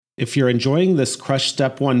If you're enjoying this Crush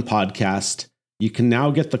Step 1 podcast, you can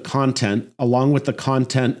now get the content along with the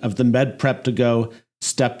content of the Med Prep to Go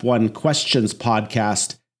Step 1 Questions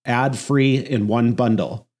podcast ad-free in one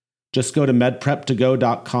bundle. Just go to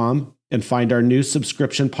medprep2go.com and find our new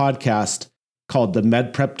subscription podcast called the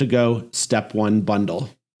Med Prep to Go Step 1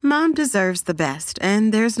 Bundle. Mom deserves the best,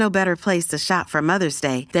 and there's no better place to shop for Mother's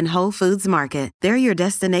Day than Whole Foods Market. They're your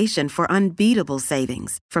destination for unbeatable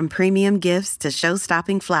savings, from premium gifts to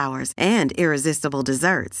show-stopping flowers and irresistible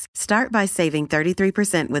desserts. Start by saving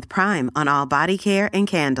 33% with Prime on all body care and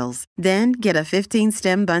candles. Then get a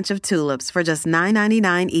 15-stem bunch of tulips for just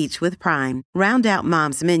 $9.99 each with Prime. Round out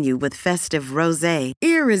Mom's menu with festive rosé,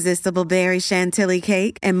 irresistible berry chantilly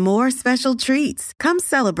cake, and more special treats. Come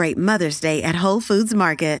celebrate Mother's Day at Whole Foods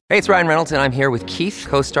Market. Hey, it's Ryan Reynolds, and I'm here with Keith,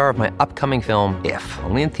 co-star of my upcoming film, If,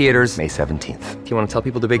 only in theaters May 17th. Do you want to tell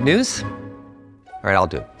people the big news? All right, I'll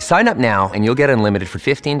do it. Sign up now and you'll get unlimited for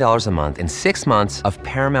 $15 a month and 6 months of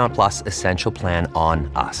Paramount Plus Essential Plan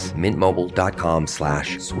on us.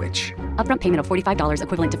 MintMobile.com/switch. Upfront payment of $45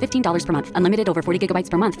 equivalent to $15 per month. Unlimited over 40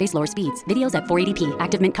 gigabytes per month. Face lower speeds. Videos at 480p.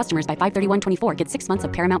 Active Mint customers by 531.24 get 6 months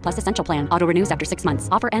of Paramount Plus Essential Plan. Auto renews after 6 months.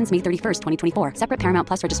 Offer ends May 31st, 2024. Separate Paramount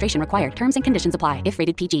Plus registration required. Terms and conditions apply if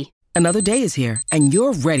rated PG. Another day is here, and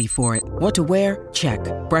you're ready for it. What to wear? Check.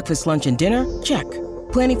 Breakfast, lunch, and dinner? Check.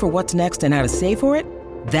 Planning for what's next and how to save for it?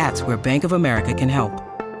 That's where Bank of America can help.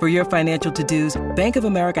 For your financial to-dos, Bank of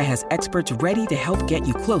America has experts ready to help get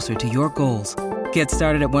you closer to your goals. Get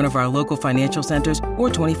started at one of our local financial centers or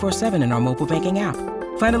 24/7 in our mobile banking app.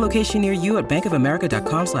 Find a location near you at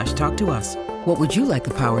bankofamerica.com/talktous. What would you like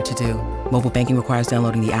the power to do? Mobile banking requires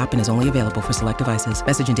downloading the app and is only available for select devices.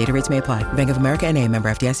 Message and data rates may apply. Bank of America N.A., member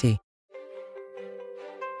FDIC.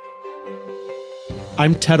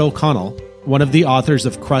 I'm Ted O'Connell, one of the authors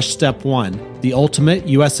of Crush Step 1, the ultimate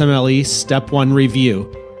USMLE Step 1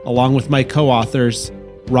 review, along with my co-authors,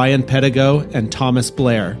 Ryan Pedigo and Thomas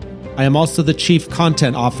Blair. I am also the Chief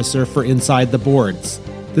Content Officer for Inside the Boards.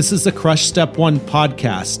 This is the Crush Step 1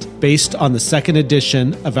 podcast based on the second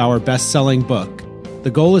edition of our best-selling book. The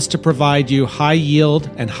goal is to provide you high-yield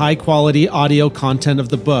and high-quality audio content of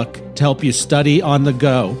the book to help you study on the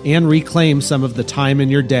go and reclaim some of the time in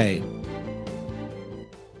your day.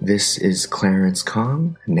 This is Clarence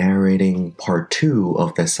Kong narrating part 2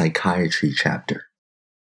 of the psychiatry chapter.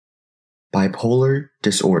 Bipolar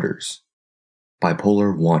disorders.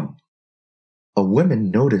 Bipolar 1. A woman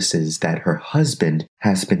notices that her husband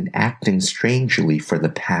has been acting strangely for the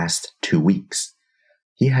past 2 weeks.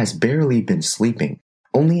 He has barely been sleeping,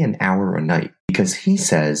 only an hour a night, because he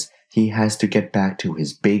says he has to get back to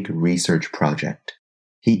his big research project.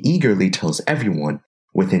 He eagerly tells everyone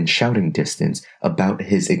within shouting distance about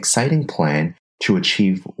his exciting plan to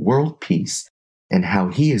achieve world peace and how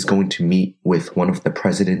he is going to meet with one of the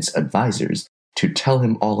president's advisors to tell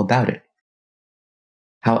him all about it.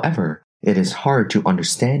 However, it is hard to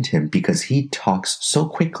understand him because he talks so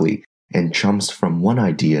quickly and jumps from one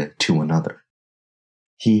idea to another.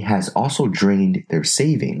 He has also drained their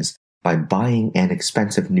savings by buying an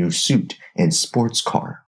expensive new suit and sports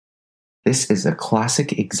car. This is a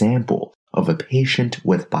classic example of a patient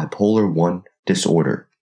with bipolar 1 disorder.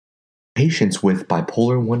 Patients with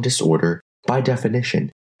bipolar 1 disorder, by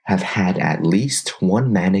definition, have had at least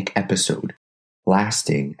one manic episode,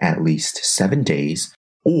 lasting at least 7 days,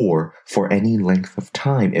 or for any length of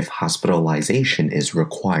time if hospitalization is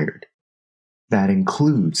required. That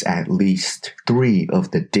includes at least 3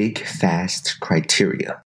 of the dig fast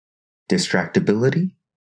criteria: distractibility,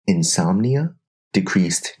 insomnia,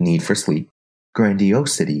 decreased need for sleep,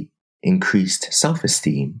 grandiosity, increased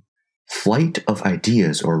self-esteem, flight of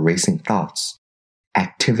ideas or racing thoughts,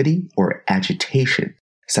 activity or agitation,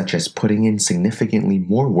 such as putting in significantly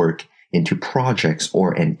more work into projects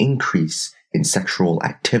or an increase in sexual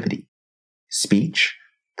activity, speech,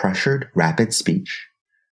 pressured rapid speech,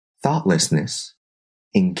 thoughtlessness,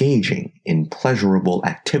 engaging in pleasurable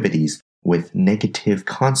activities with negative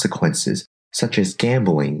consequences such as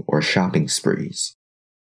gambling or shopping sprees.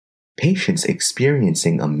 Patients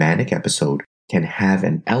experiencing a manic episode can have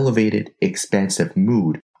an elevated, expansive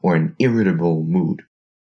mood or an irritable mood.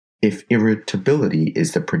 If irritability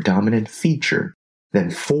is the predominant feature, then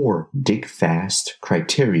 4 dig fast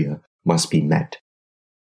criteria must be met.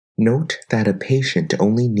 Note that a patient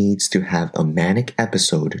only needs to have a manic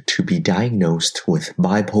episode to be diagnosed with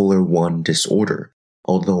bipolar 1 disorder,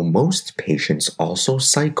 although most patients also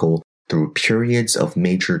cycle through periods of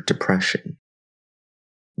major depression.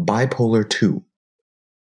 Bipolar 2.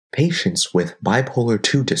 Patients with bipolar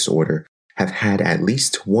 2 disorder have had at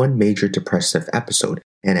least one major depressive episode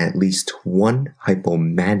and at least one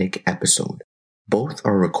hypomanic episode. Both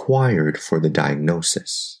are required for the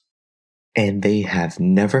diagnosis. And they have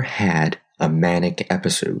never had a manic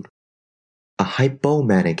episode. A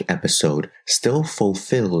hypomanic episode still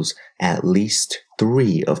fulfills at least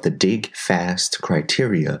 3 of the dig fast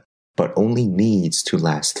criteria, but only needs to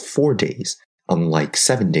last 4 days, unlike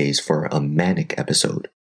 7 days for a manic episode,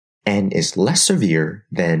 and is less severe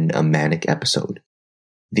than a manic episode.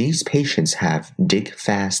 These patients have dig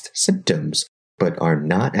fast symptoms, but are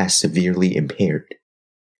not as severely impaired.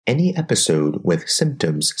 Any episode with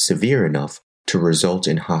symptoms severe enough to result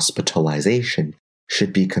in hospitalization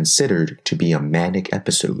should be considered to be a manic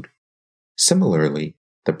episode. Similarly,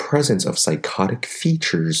 the presence of psychotic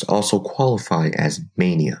features also qualify as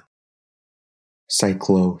mania.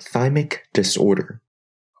 Cyclothymic disorder.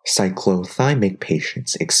 Cyclothymic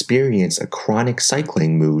patients experience a chronic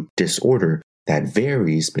cycling mood disorder that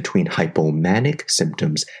varies between hypomanic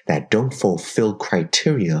symptoms that don't fulfill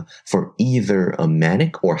criteria for either a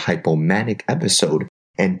manic or hypomanic episode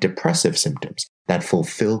and depressive symptoms that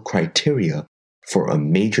fulfill criteria for a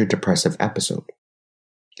major depressive episode.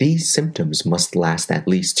 These symptoms must last at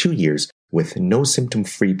least 2 years with no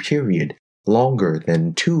symptom-free period longer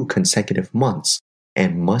than 2 consecutive months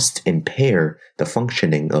and must impair the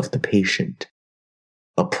functioning of the patient.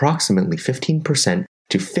 Approximately 15%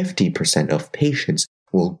 to 50% of patients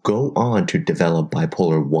will go on to develop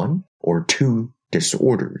bipolar 1 or 2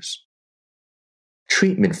 disorders.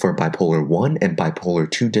 Treatment for bipolar 1 and bipolar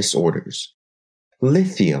 2 disorders.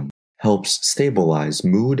 Lithium helps stabilize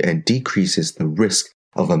mood and decreases the risk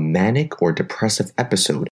of a manic or depressive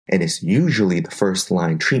episode and is usually the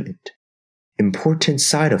first-line treatment. Important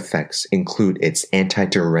side effects include its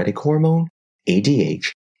antidiuretic hormone,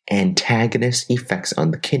 ADH, antagonist effects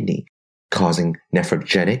on the kidney, causing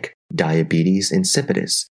nephrogenic diabetes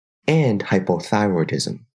insipidus, and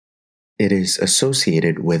hypothyroidism. It is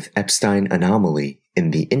associated with Epstein anomaly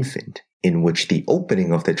in the infant, in which the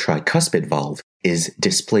opening of the tricuspid valve is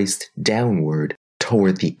displaced downward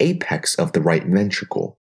toward the apex of the right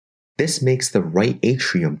ventricle. This makes the right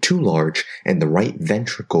atrium too large and the right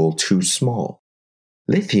ventricle too small.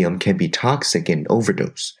 Lithium can be toxic in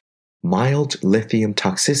overdose. Mild lithium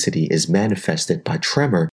toxicity is manifested by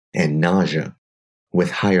tremor and nausea,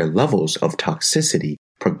 with higher levels of toxicity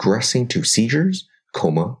progressing to seizures,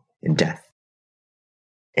 coma, and death.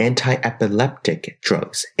 Anti-epileptic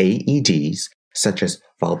drugs, AEDs, such as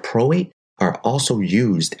valproate, are also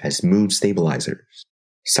used as mood stabilizers.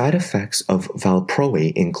 Side effects of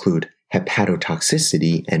valproate include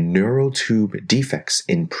hepatotoxicity and neural tube defects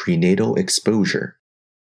in prenatal exposure.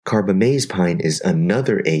 Carbamazepine is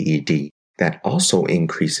another AED that also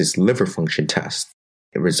increases liver function tests.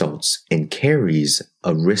 It results and carries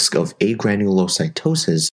a risk of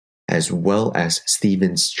agranulocytosis as well as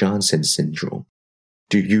Stevens-Johnson syndrome.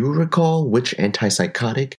 Do you recall which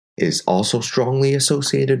antipsychotic is also strongly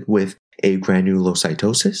associated with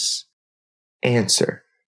agranulocytosis? Answer: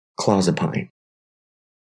 clozapine.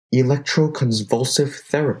 Electroconvulsive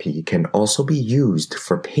therapy can also be used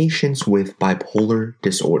for patients with bipolar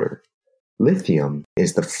disorder. Lithium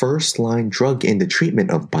is the first-line drug in the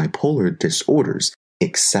treatment of bipolar disorders,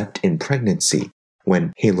 except in pregnancy,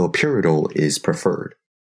 when haloperidol is preferred.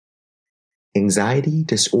 Anxiety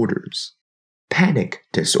disorders. Panic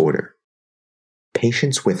disorder.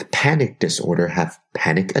 Patients with panic disorder have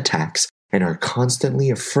panic attacks and are constantly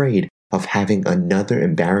afraid of having another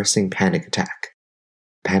embarrassing panic attack.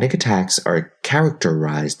 Panic attacks are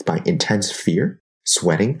characterized by intense fear,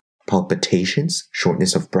 sweating, palpitations,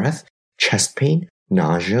 shortness of breath, chest pain,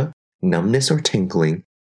 nausea, numbness or tingling,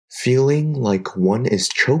 feeling like one is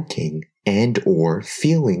choking, and/or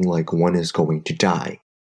feeling like one is going to die.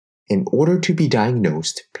 In order to be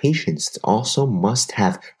diagnosed, patients also must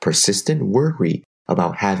have persistent worry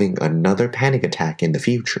about having another panic attack in the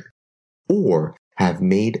future, or have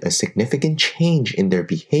made a significant change in their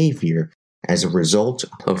behavior as a result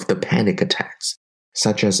of the panic attacks,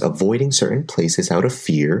 such as avoiding certain places out of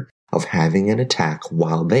fear of having an attack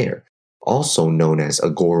while there, also known as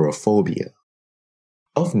agoraphobia.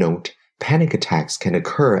 Of note, panic attacks can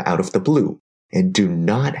occur out of the blue and do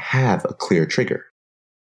not have a clear trigger.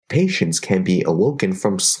 Patients can be awoken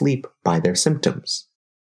from sleep by their symptoms.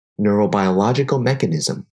 Neurobiological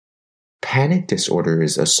mechanism. Panic disorder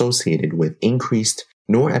is associated with increased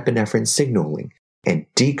norepinephrine signaling and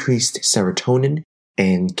decreased serotonin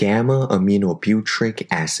and gamma-aminobutyric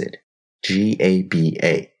acid,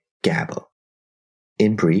 GABA.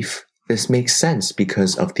 In brief, this makes sense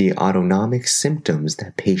because of the autonomic symptoms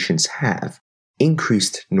that patients have: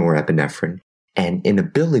 increased norepinephrine and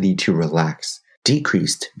inability to relax,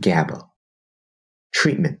 decreased GABA.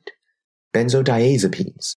 Treatment.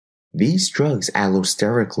 Benzodiazepines. These drugs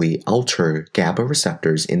allosterically alter GABA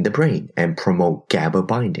receptors in the brain and promote GABA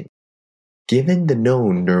binding. Given the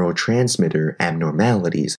known neurotransmitter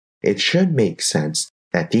abnormalities, it should make sense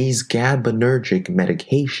that these GABAergic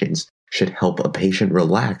medications should help a patient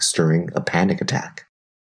relax during a panic attack.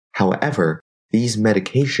 However, these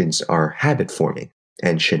medications are habit-forming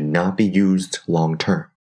and should not be used long-term.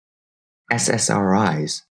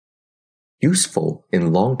 SSRIs, useful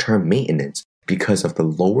in long-term maintenance because of the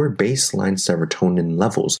lower baseline serotonin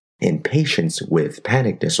levels in patients with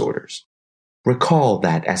panic disorders. Recall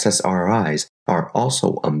that SSRIs are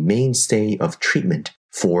also a mainstay of treatment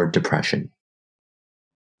for depression.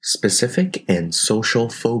 Specific and social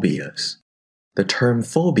phobias. The term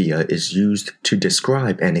phobia is used to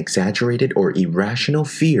describe an exaggerated or irrational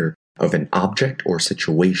fear of an object or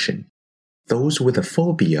situation. Those with a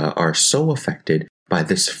phobia are so affected by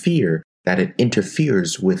this fear that it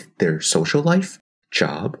interferes with their social life,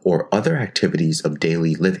 job, or other activities of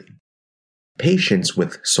daily living. Patients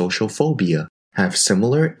with social phobia have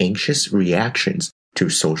similar anxious reactions to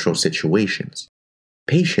social situations.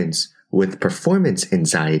 Patients with performance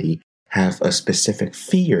anxiety have a specific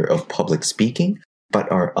fear of public speaking,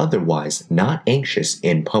 but are otherwise not anxious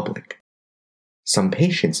in public. Some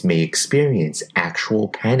patients may experience actual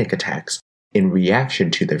panic attacks in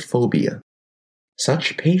reaction to their phobia.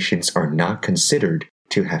 Such patients are not considered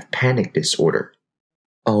to have panic disorder.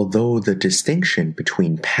 Although the distinction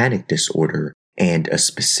between panic disorder and a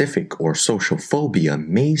specific or social phobia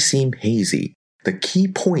may seem hazy, the key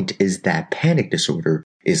point is that panic disorder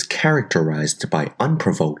is characterized by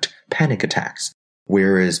unprovoked panic attacks,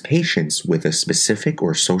 whereas patients with a specific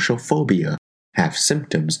or social phobia have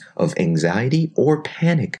symptoms of anxiety or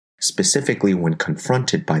panic specifically when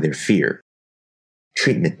confronted by their fear.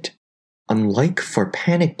 Treatment. Unlike for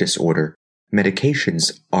panic disorder,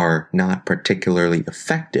 medications are not particularly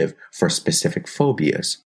effective for specific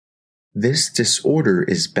phobias. This disorder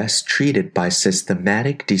is best treated by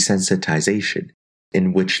systematic desensitization,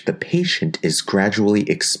 in which the patient is gradually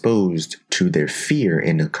exposed to their fear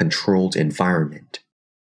in a controlled environment.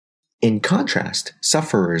 In contrast,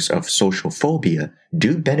 sufferers of social phobia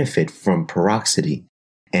do benefit from paroxetine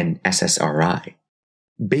and SSRI.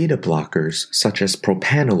 Beta blockers such as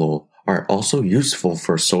propranolol are also useful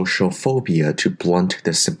for social phobia to blunt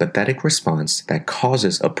the sympathetic response that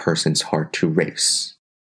causes a person's heart to race.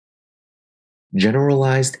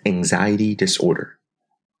 Generalized anxiety disorder.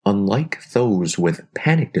 Unlike those with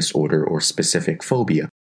panic disorder or specific phobia,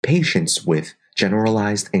 patients with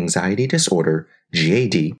generalized anxiety disorder,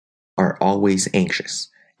 GAD, are always anxious,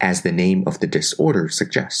 as the name of the disorder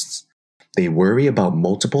suggests. They worry about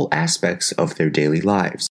multiple aspects of their daily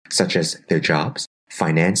lives, such as their jobs,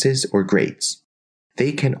 finances, or grades.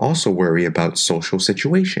 They can also worry about social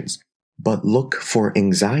situations, but look for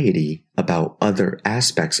anxiety about other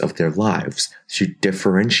aspects of their lives to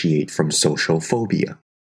differentiate from social phobia.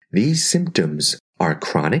 These symptoms are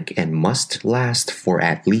chronic and must last for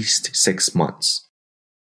at least 6 months.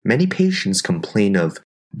 Many patients complain of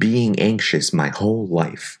being anxious my whole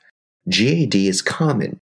life. GAD is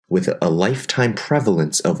common, with a lifetime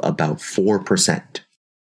prevalence of about 4%.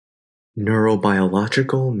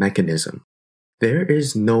 Neurobiological mechanism. There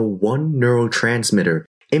is no one neurotransmitter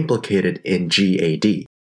implicated in GAD,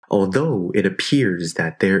 although it appears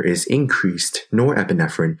that there is increased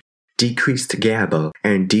norepinephrine, decreased GABA,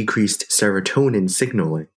 and decreased serotonin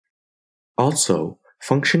signaling. Also,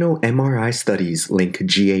 functional MRI studies link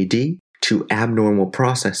GAD to abnormal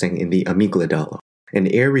processing in the amygdala, an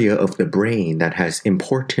area of the brain that has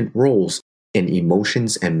important roles in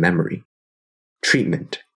emotions and memory.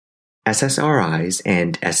 Treatment. SSRIs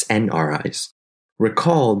and SNRIs.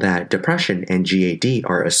 Recall that depression and GAD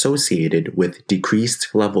are associated with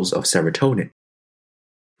decreased levels of serotonin.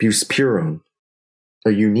 Buspirone,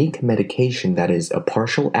 a unique medication that is a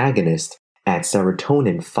partial agonist at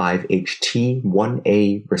serotonin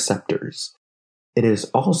 5-HT1A receptors. It is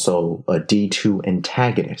also a D2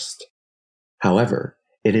 antagonist. However,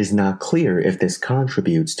 it is not clear if this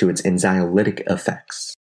contributes to its anxiolytic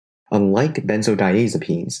effects. Unlike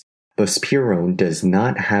benzodiazepines, buspirone does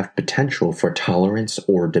not have potential for tolerance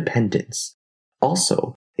or dependence.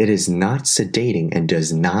 Also, it is not sedating and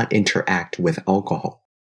does not interact with alcohol.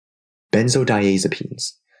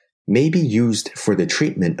 Benzodiazepines may be used for the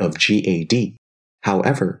treatment of GAD.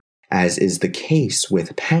 However, as is the case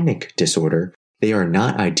with panic disorder, they are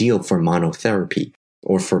not ideal for monotherapy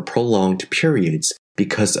or for prolonged periods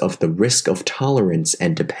because of the risk of tolerance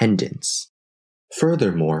and dependence.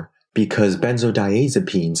 Furthermore, because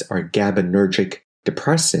benzodiazepines are GABAergic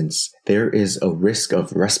depressants, there is a risk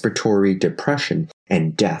of respiratory depression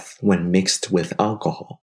and death when mixed with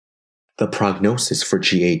alcohol. The prognosis for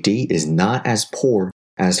GAD is not as poor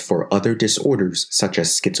as for other disorders such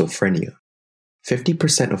as schizophrenia.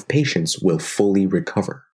 50% of patients will fully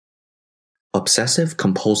recover.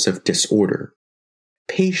 Obsessive-compulsive disorder.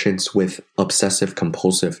 Patients with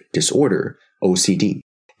obsessive-compulsive disorder, OCD,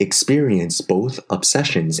 experience both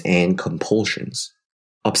obsessions and compulsions.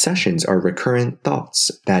 Obsessions are recurrent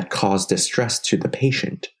thoughts that cause distress to the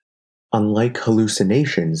patient. Unlike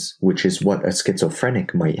hallucinations, which is what a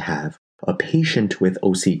schizophrenic might have, a patient with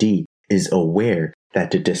OCD is aware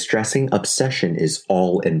that the distressing obsession is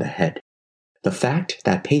all in the head. The fact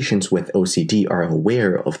that patients with OCD are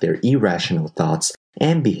aware of their irrational thoughts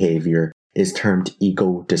and behavior is termed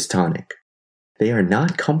ego-dystonic. They are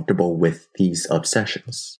not comfortable with these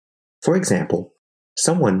obsessions. For example,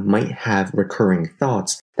 someone might have recurring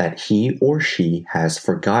thoughts that he or she has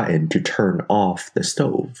forgotten to turn off the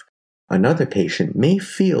stove. Another patient may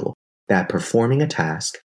feel that performing a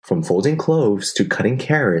task, from folding clothes to cutting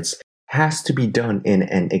carrots, has to be done in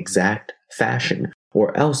an exact fashion,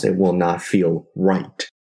 or else it will not feel right.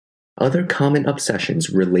 Other common obsessions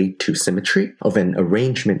relate to symmetry of an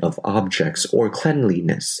arrangement of objects or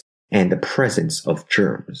cleanliness, and the presence of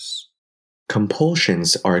germs.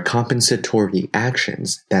 Compulsions are compensatory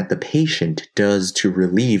actions that the patient does to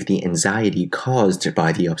relieve the anxiety caused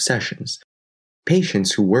by the obsessions.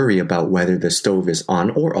 Patients who worry about whether the stove is on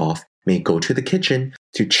or off may go to the kitchen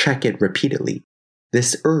to check it repeatedly.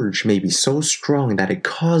 This urge may be so strong that it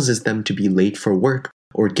causes them to be late for work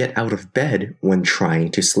or get out of bed when trying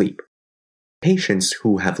to sleep. Patients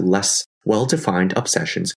who have less well-defined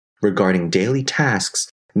obsessions regarding daily tasks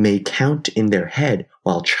may count in their head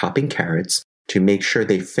while chopping carrots to make sure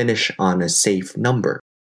they finish on a safe number.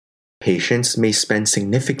 Patients may spend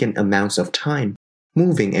significant amounts of time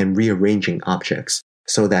moving and rearranging objects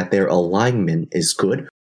so that their alignment is good,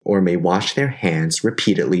 or may wash their hands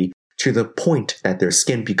repeatedly to the point that their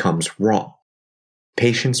skin becomes raw.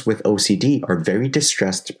 Patients with OCD are very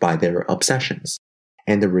distressed by their obsessions,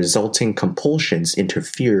 and the resulting compulsions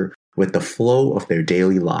interfere with the flow of their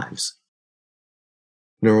daily lives.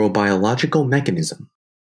 Neurobiological mechanism.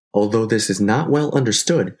 Although this is not well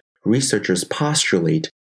understood, researchers postulate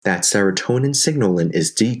that serotonin signaling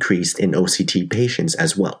is decreased in OCD patients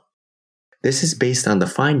as well. This is based on the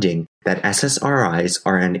finding that SSRIs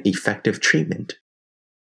are an effective treatment.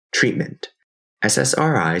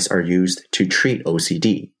 SSRIs are used to treat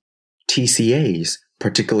OCD. TCAs,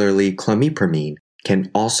 particularly clomipramine, can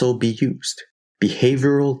also be used.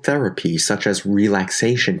 Behavioral therapy such as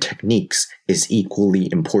relaxation techniques is equally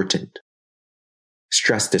important.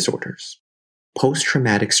 Stress disorders.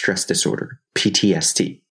 Post-traumatic stress disorder,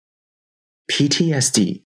 PTSD.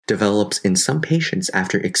 PTSD develops in some patients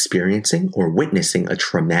after experiencing or witnessing a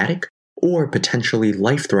traumatic or potentially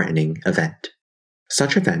life-threatening event.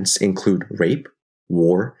 Such events include rape,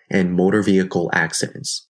 war, and motor vehicle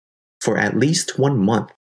accidents. For at least 1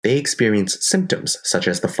 month, they experience symptoms such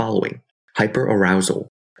as the following: hyperarousal,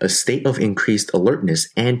 a state of increased alertness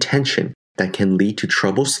and tension that can lead to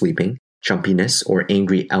trouble sleeping, jumpiness, or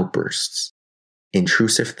angry outbursts.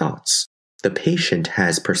 Intrusive thoughts. The patient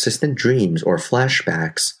has persistent dreams or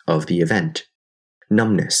flashbacks of the event.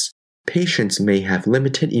 Numbness. Patients may have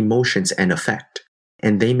limited emotions and affect,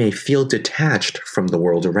 and they may feel detached from the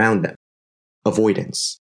world around them.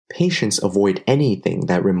 Avoidance. Patients avoid anything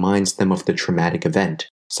that reminds them of the traumatic event,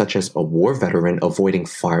 such as a war veteran avoiding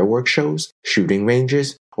fireworks shows, shooting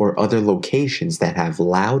ranges, or other locations that have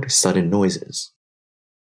loud, sudden noises.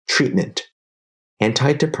 Treatment.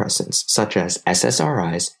 Antidepressants such as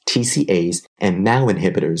SSRIs, TCAs, and MAO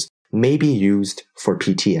inhibitors may be used for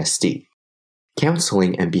PTSD.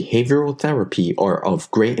 Counseling and behavioral therapy are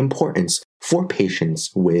of great importance for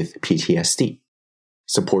patients with PTSD.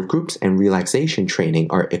 Support groups and relaxation training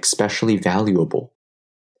are especially valuable.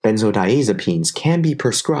 Benzodiazepines can be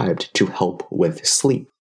prescribed to help with sleep.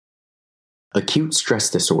 Acute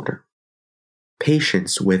stress disorder.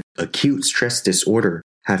 Patients with acute stress disorder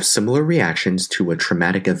have similar reactions to a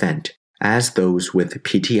traumatic event as those with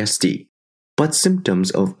PTSD, but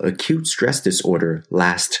symptoms of acute stress disorder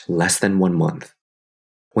last less than 1 month.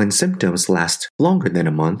 When symptoms last longer than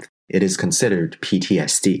a month, it is considered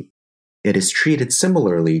PTSD. It is treated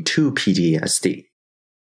similarly to PTSD.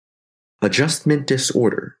 Adjustment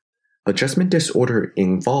disorder. Adjustment disorder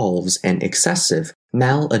involves an excessive,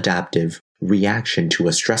 maladaptive reaction to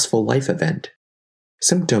a stressful life event.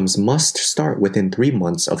 Symptoms must start within 3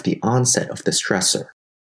 months of the onset of the stressor.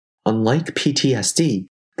 Unlike PTSD,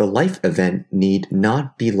 the life event need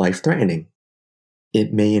not be life-threatening.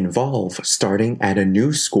 It may involve starting at a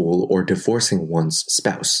new school or divorcing one's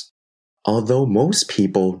spouse. Although most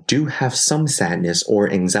people do have some sadness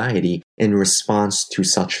or anxiety in response to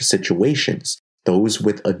such situations, those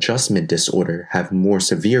with adjustment disorder have more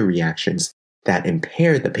severe reactions that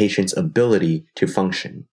impair the patient's ability to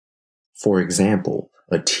function. For example,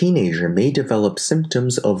 a teenager may develop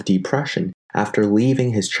symptoms of depression after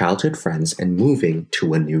leaving his childhood friends and moving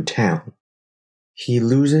to a new town. He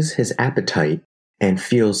loses his appetite and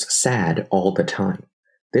feels sad all the time.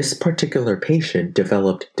 This particular patient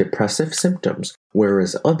developed depressive symptoms,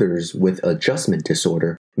 whereas others with adjustment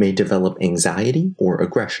disorder may develop anxiety or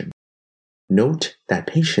aggression. Note that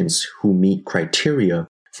patients who meet criteria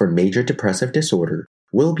for major depressive disorder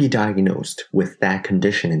will be diagnosed with that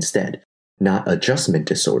condition instead, not adjustment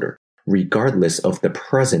disorder, regardless of the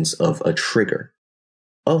presence of a trigger.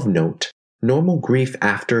 Of note, normal grief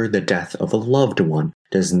after the death of a loved one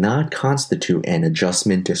does not constitute an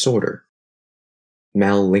adjustment disorder.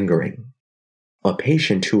 Malingering. A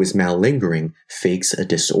patient who is malingering fakes a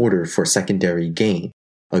disorder for secondary gain,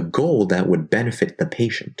 a goal that would benefit the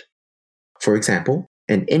patient. For example,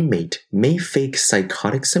 an inmate may fake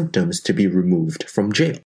psychotic symptoms to be removed from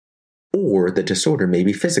jail. Or the disorder may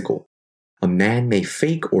be physical. A man may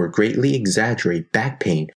fake or greatly exaggerate back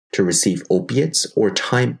pain to receive opiates or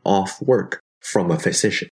time off work from a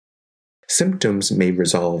physician. Symptoms may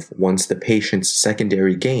resolve once the patient's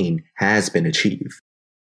secondary gain has been achieved.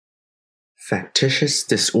 Factitious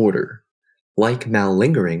disorder. Like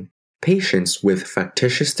malingering, patients with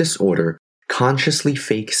factitious disorder consciously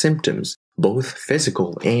fake symptoms, both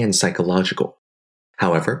physical and psychological.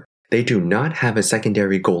 However, they do not have a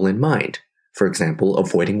secondary goal in mind, for example,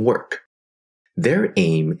 avoiding work. Their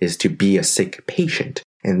aim is to be a sick patient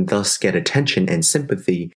and thus get attention and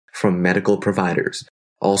sympathy from medical providers,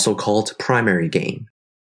 also called primary gain.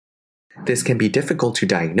 This can be difficult to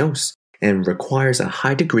diagnose and requires a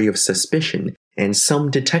high degree of suspicion and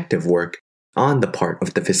some detective work on the part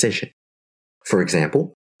of the physician. For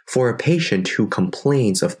example, for a patient who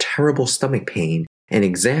complains of terrible stomach pain, an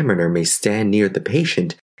examiner may stand near the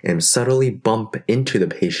patient and subtly bump into the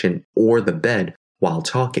patient or the bed while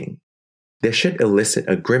talking. This should elicit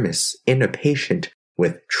a grimace in a patient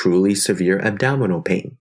with truly severe abdominal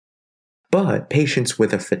pain. But patients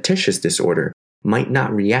with a factitious disorder might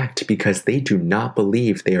not react because they do not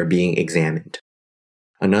believe they are being examined.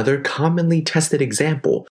 Another commonly tested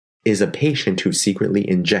example is a patient who secretly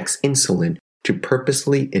injects insulin to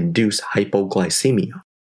purposely induce hypoglycemia.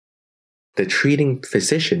 The treating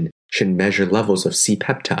physician should measure levels of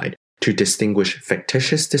C-peptide to distinguish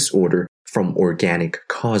factitious disorder from organic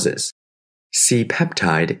causes.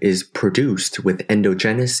 C-peptide is produced with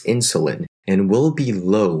endogenous insulin and will be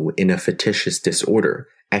low in a factitious disorder,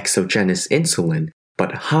 exogenous insulin,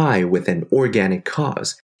 but high with an organic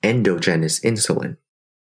cause, endogenous insulin.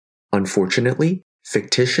 Unfortunately,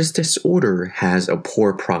 factitious disorder has a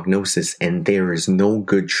poor prognosis and there is no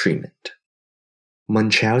good treatment.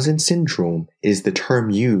 Munchausen syndrome is the term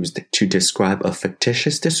used to describe a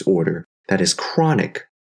factitious disorder that is chronic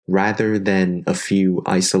rather than a few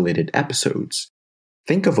isolated episodes.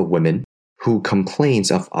 Think of a woman who complains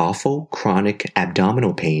of awful chronic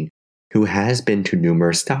abdominal pain who has been to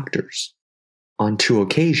numerous doctors. On 2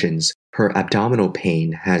 occasions, her abdominal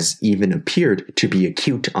pain has even appeared to be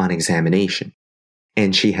acute on examination,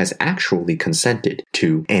 and she has actually consented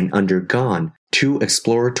to and undergone 2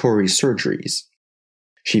 exploratory surgeries.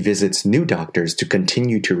 She visits new doctors to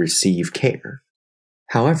continue to receive care.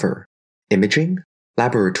 However, imaging,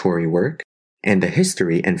 laboratory work, and the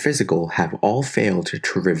history and physical have all failed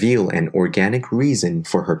to reveal an organic reason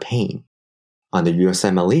for her pain. On the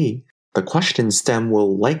USMLE, the question stem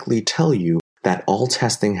will likely tell you that all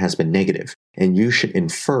testing has been negative, and you should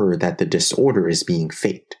infer that the disorder is being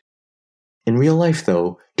faked. In real life,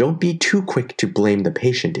 though, don't be too quick to blame the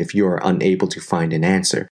patient if you are unable to find an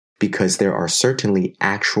answer, because there are certainly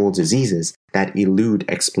actual diseases that elude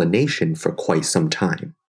explanation for quite some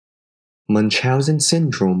time. Munchausen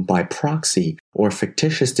syndrome by proxy or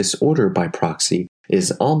factitious disorder by proxy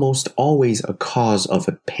is almost always a cause of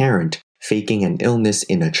a parent faking an illness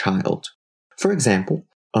in a child. For example,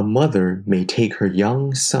 a mother may take her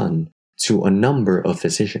young son to a number of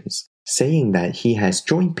physicians, saying that he has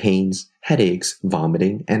joint pains, headaches,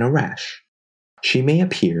 vomiting, and a rash. She may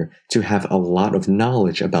appear to have a lot of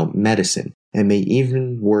knowledge about medicine and may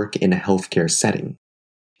even work in a healthcare setting.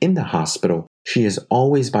 In the hospital, she is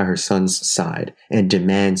always by her son's side and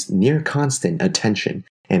demands near constant attention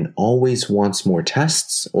and always wants more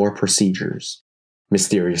tests or procedures.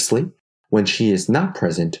 Mysteriously, when she is not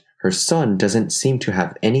present, her son doesn't seem to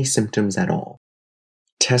have any symptoms at all.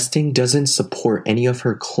 Testing doesn't support any of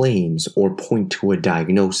her claims or point to a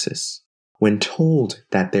diagnosis. When told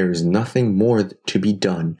that there is nothing more to be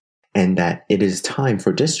done and that it is time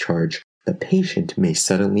for discharge, the patient may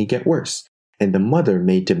suddenly get worse, and the mother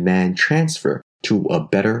may demand transfer to a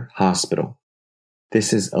better hospital.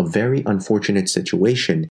 This is a very unfortunate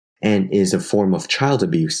situation and is a form of child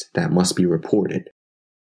abuse that must be reported.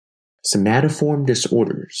 Somatoform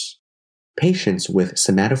disorders. Patients with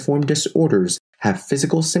somatoform disorders have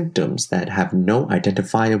physical symptoms that have no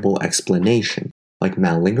identifiable explanation, like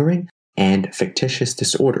malingering and fictitious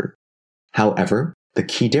disorder. However, the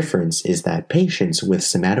key difference is that patients with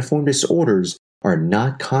somatoform disorders are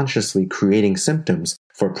not consciously creating symptoms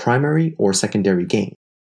for primary or secondary gain.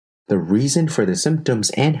 The reason for the symptoms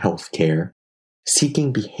and healthcare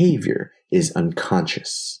seeking behavior is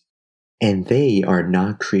unconscious, and they are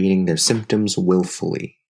not creating their symptoms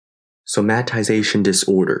willfully. Somatization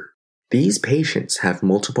disorder. These patients have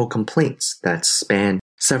multiple complaints that span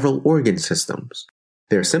several organ systems.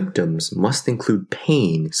 Their symptoms must include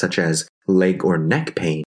pain, such as leg or neck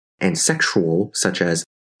pain, and sexual, such as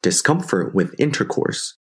discomfort with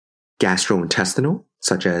intercourse, gastrointestinal,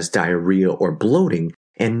 such as diarrhea or bloating,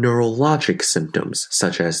 and neurologic symptoms,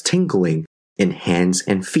 such as tingling in hands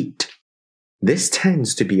and feet. This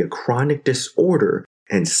tends to be a chronic disorder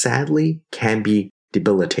and sadly can be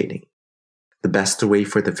debilitating. The best way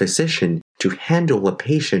for the physician to handle a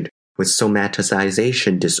patient with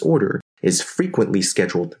somatization disorder is frequently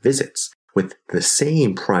scheduled visits with the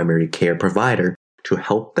same primary care provider to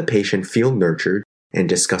help the patient feel nurtured and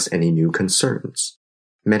discuss any new concerns.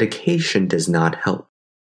 Medication does not help.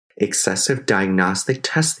 Excessive diagnostic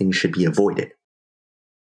testing should be avoided.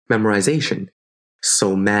 Memorization.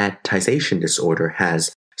 Somatization disorder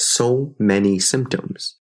has so many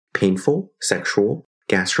symptoms: painful, sexual,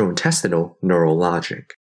 gastrointestinal,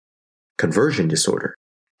 neurologic. Conversion disorder,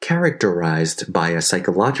 characterized by a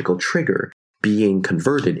psychological trigger being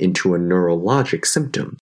converted into a neurologic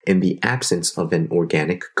symptom in the absence of an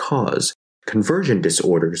organic cause. Conversion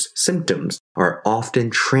disorders' symptoms are often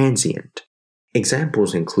transient.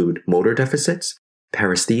 Examples include motor deficits,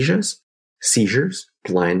 paresthesias, seizures,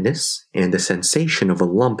 blindness, and the sensation of a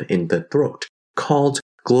lump in the throat, called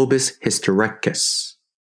globus hysterecus.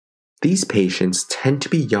 These patients tend to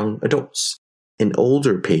be young adults. In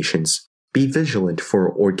older patients, be vigilant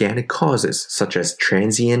for organic causes such as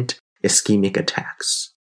transient ischemic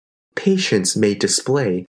attacks. Patients may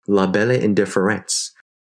display la belle indifference,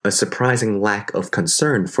 a surprising lack of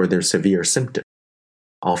concern for their severe symptom.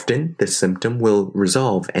 Often, the symptom will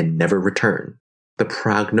resolve and never return. The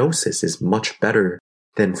prognosis is much better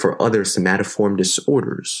than for other somatoform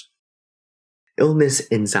disorders. Illness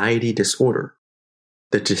anxiety disorder.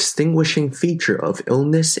 The distinguishing feature of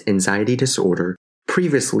illness anxiety disorder,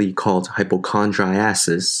 previously called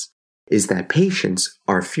hypochondriasis, is that patients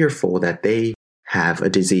are fearful that they have a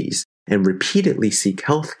disease and repeatedly seek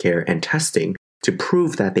healthcare and testing to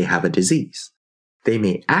prove that they have a disease. They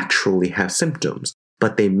may actually have symptoms,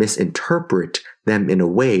 but they misinterpret them in a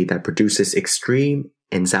way that produces extreme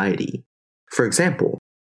anxiety. For example,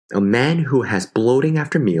 a man who has bloating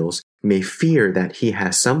after meals may fear that he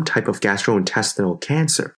has some type of gastrointestinal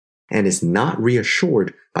cancer and is not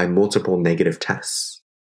reassured by multiple negative tests.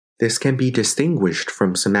 This can be distinguished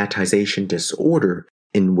from somatization disorder,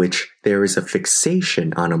 in which there is a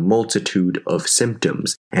fixation on a multitude of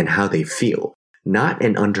symptoms and how they feel, not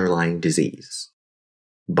an underlying disease.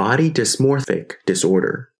 Body dysmorphic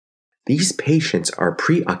disorder. These patients are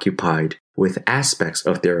preoccupied with aspects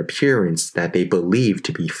of their appearance that they believe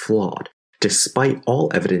to be flawed, despite all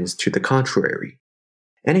evidence to the contrary.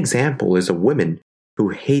 An example is a woman who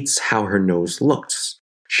hates how her nose looks.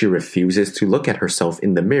 She refuses to look at herself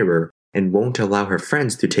in the mirror and won't allow her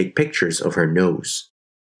friends to take pictures of her nose.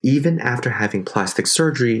 Even after having plastic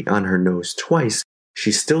surgery on her nose twice,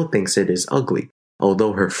 she still thinks it is ugly,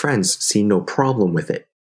 although her friends see no problem with it.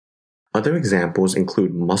 Other examples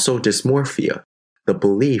include muscle dysmorphia, the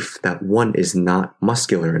belief that one is not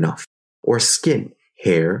muscular enough, or skin,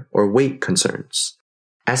 hair, or weight concerns.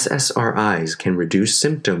 SSRIs can reduce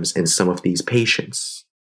symptoms in some of these patients.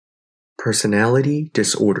 Personality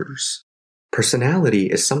disorders. Personality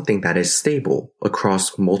is something that is stable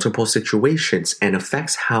across multiple situations and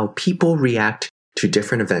affects how people react to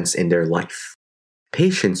different events in their life.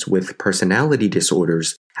 Patients with personality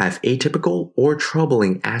disorders have atypical or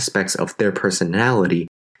troubling aspects of their personality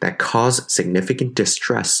that cause significant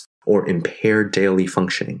distress or impair daily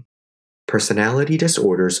functioning. Personality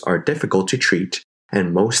disorders are difficult to treat,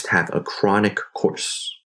 and most have a chronic course.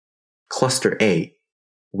 Cluster A.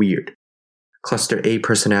 Weird. Cluster A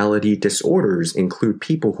personality disorders include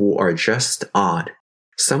people who are just odd.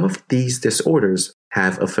 Some of these disorders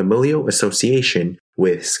have a familial association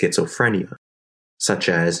with schizophrenia, such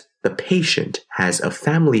as the patient has a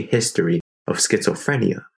family history of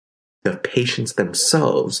schizophrenia. The patients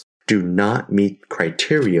themselves do not meet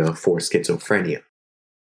criteria for schizophrenia.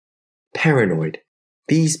 Paranoid.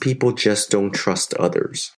 These people just don't trust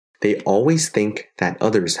others. They always think that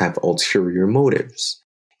others have ulterior motives.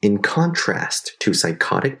 In contrast to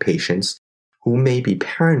psychotic patients who may be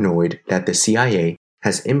paranoid that the CIA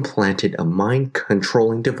has implanted a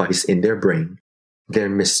mind-controlling device in their brain, their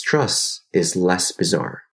mistrust is less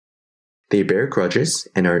bizarre. They bear grudges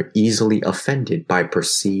and are easily offended by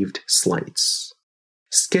perceived slights.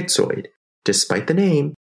 Schizoid. Despite the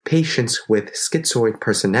name, patients with schizoid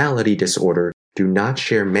personality disorder do not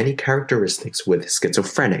share many characteristics with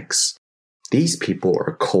schizophrenics. These people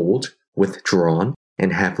are cold, withdrawn,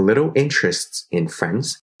 and have little interests in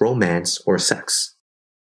friends, romance, or sex.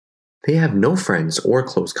 They have no friends or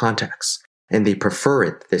close contacts, and they prefer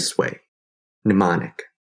it this way. Mnemonic.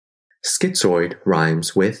 Schizoid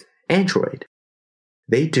rhymes with android.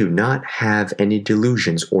 They do not have any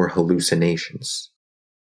delusions or hallucinations.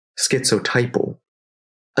 Schizotypal.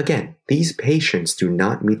 Again, these patients do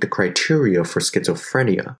not meet the criteria for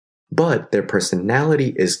schizophrenia, but their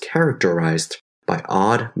personality is characterized by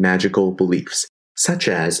odd magical beliefs, such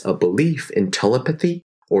as a belief in telepathy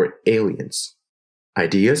or aliens,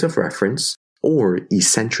 ideas of reference, or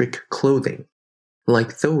eccentric clothing.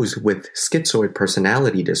 Like those with schizoid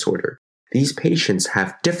personality disorder, these patients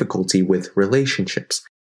have difficulty with relationships,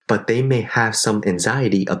 but they may have some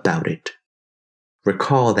anxiety about it.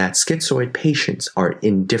 Recall that schizoid patients are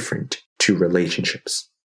indifferent to relationships.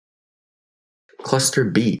 Cluster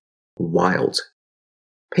B. Wild.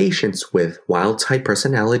 Patients with wild-type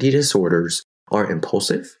personality disorders are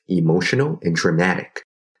impulsive, emotional, and dramatic.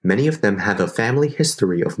 Many of them have a family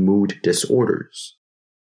history of mood disorders.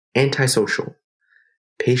 Antisocial.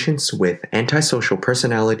 Patients with antisocial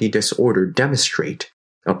personality disorder demonstrate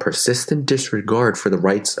a persistent disregard for the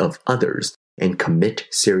rights of others and commit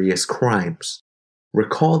serious crimes.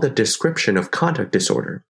 Recall the description of conduct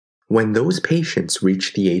disorder. When those patients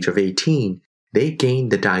reach the age of 18, they gain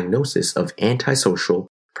the diagnosis of antisocial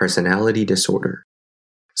personality disorder.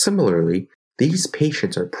 Similarly, these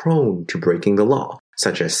patients are prone to breaking the law,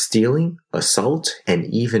 such as stealing, assault, and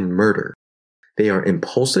even murder. They are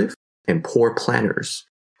impulsive and poor planners.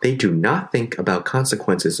 They do not think about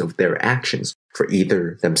consequences of their actions for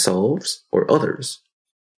either themselves or others.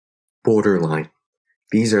 Borderline.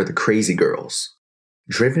 These are the crazy girls.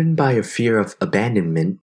 Driven by a fear of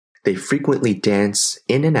abandonment, they frequently dance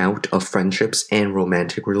in and out of friendships and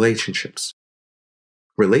romantic relationships.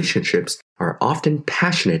 Relationships are often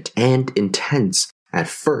passionate and intense at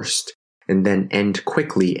first, and then end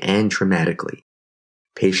quickly and dramatically.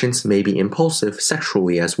 Patients may be impulsive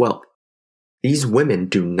sexually as well. These women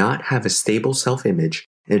do not have a stable self-image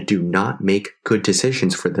and do not make good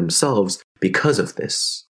decisions for themselves because of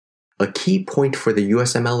this. A key point for the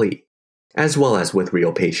USMLE, as well as with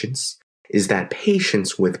real patients, is that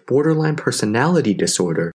patients with borderline personality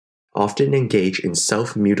disorder often engage in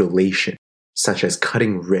self-mutilation, such as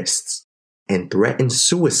cutting wrists, and threaten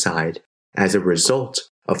suicide as a result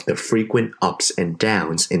of the frequent ups and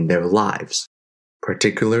downs in their lives,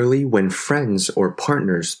 particularly when friends or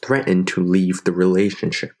partners threaten to leave the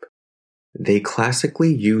relationship. They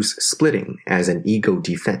classically use splitting as an ego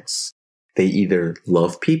defense. They either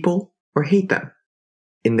love people or hate them.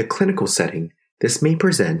 In the clinical setting, this may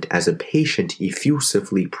present as a patient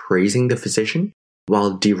effusively praising the physician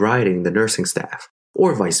while deriding the nursing staff,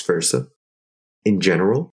 or vice versa. In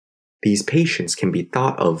general, these patients can be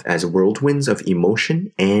thought of as whirlwinds of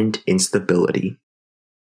emotion and instability.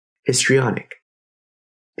 Histrionic.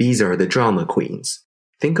 These are the drama queens.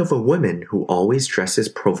 Think of a woman who always dresses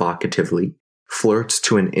provocatively, flirts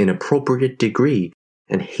to an inappropriate degree,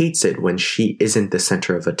 and hates it when she isn't the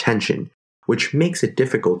center of attention, which makes it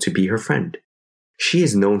difficult to be her friend. She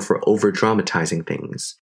is known for over-dramatizing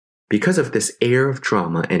things. Because of this air of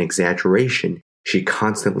drama and exaggeration she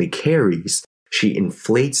constantly carries, she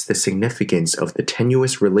inflates the significance of the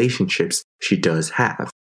tenuous relationships she does have,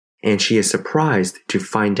 and she is surprised to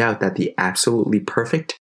find out that the absolutely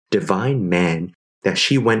perfect, divine man that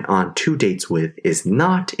she went on 2 dates with is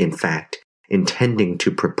not, in fact, intending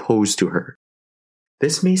to propose to her.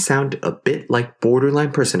 This may sound a bit like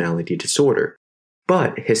borderline personality disorder,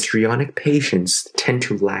 but histrionic patients tend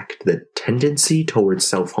to lack the tendency towards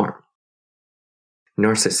self-harm.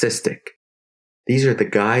 Narcissistic. These are the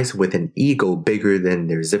guys with an ego bigger than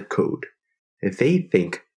their zip code. They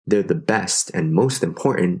think they're the best and most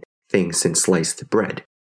important thing since sliced bread,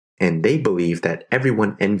 and they believe that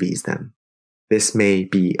everyone envies them. This may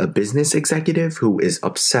be a business executive who is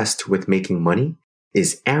obsessed with making money,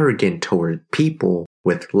 is arrogant toward people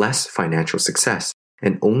with less financial success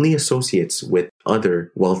and only associates with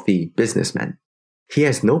other wealthy businessmen. He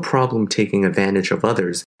has no problem taking advantage of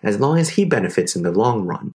others as long as he benefits in the long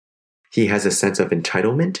run. He has a sense of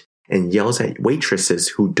entitlement and yells at waitresses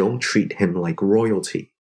who don't treat him like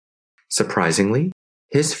royalty. Surprisingly,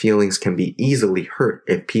 his feelings can be easily hurt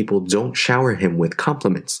if people don't shower him with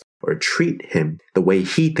compliments or treat him the way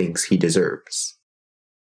he thinks he deserves.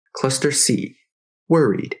 Cluster C.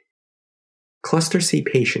 Worried. Cluster C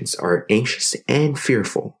patients are anxious and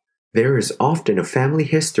fearful. There is often a family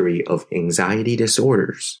history of anxiety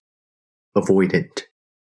disorders. Avoidant.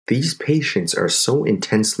 These patients are so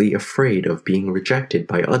intensely afraid of being rejected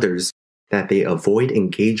by others that they avoid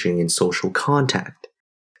engaging in social contact.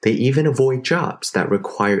 They even avoid jobs that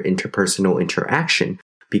require interpersonal interaction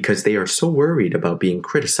because they are so worried about being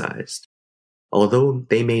criticized. Although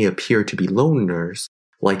they may appear to be loners,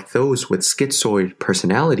 like those with schizoid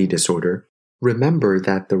personality disorder, remember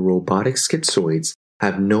that the robotic schizoids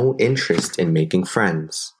have no interest in making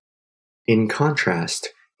friends. In contrast,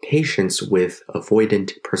 patients with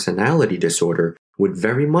avoidant personality disorder would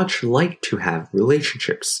very much like to have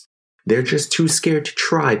relationships. They're just too scared to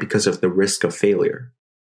try because of the risk of failure.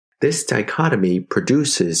 This dichotomy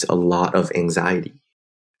produces a lot of anxiety.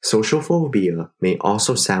 Social phobia may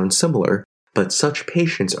also sound similar, but such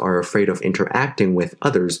patients are afraid of interacting with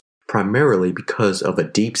others primarily because of a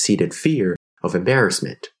deep-seated fear of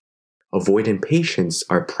embarrassment. Avoidant patients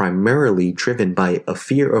are primarily driven by a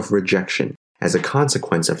fear of rejection as a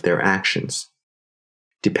consequence of their actions.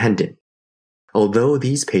 Dependent. Although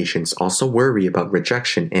these patients also worry about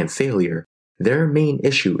rejection and failure, their main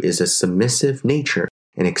issue is a submissive nature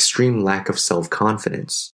and extreme lack of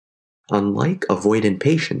self-confidence. Unlike avoidant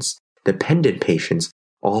patients, dependent patients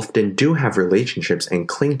often do have relationships and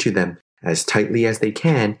cling to them as tightly as they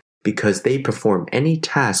can because they perform any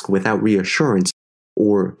task without reassurance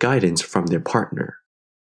or guidance from their partner.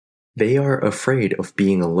 They are afraid of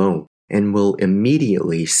being alone and will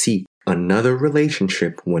immediately seek another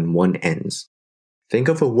relationship when one ends. Think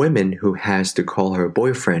of a woman who has to call her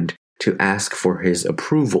boyfriend to ask for his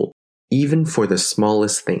approval, even for the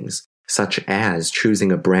smallest things, such as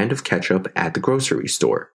choosing a brand of ketchup at the grocery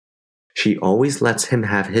store. She always lets him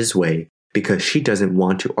have his way because she doesn't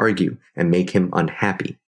want to argue and make him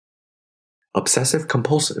unhappy.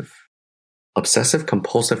 Obsessive-compulsive.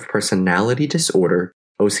 Obsessive-compulsive personality disorder,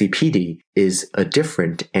 OCPD, is a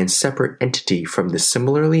different and separate entity from the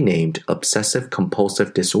similarly named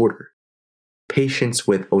obsessive-compulsive disorder. Patients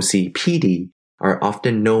with OCPD are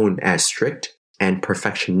often known as strict and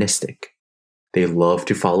perfectionistic. They love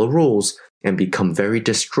to follow rules and become very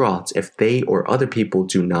distraught if they or other people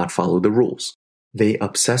do not follow the rules. They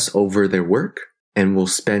obsess over their work and will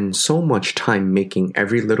spend so much time making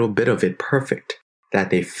every little bit of it perfect that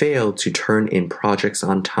they fail to turn in projects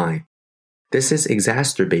on time. This is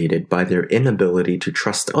exacerbated by their inability to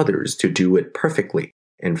trust others to do it perfectly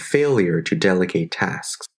and failure to delegate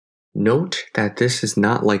tasks. Note that this is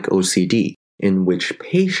not like OCD, in which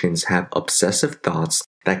patients have obsessive thoughts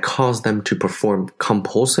that cause them to perform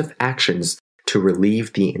compulsive actions to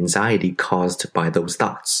relieve the anxiety caused by those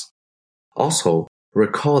thoughts. Also,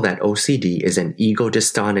 recall that OCD is an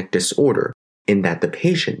ego-dystonic disorder in that the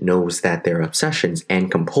patient knows that their obsessions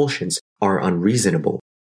and compulsions are unreasonable,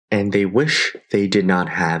 and they wish they did not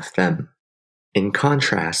have them. In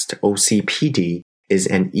contrast, OCPD is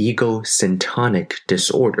an ego-syntonic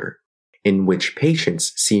disorder, in which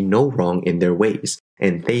patients see no wrong in their ways,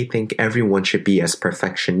 and they think everyone should be as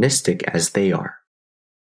perfectionistic as they are.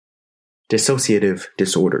 Dissociative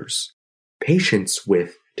disorders. Patients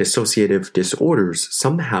with dissociative disorders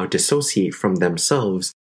somehow dissociate from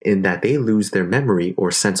themselves in that they lose their memory or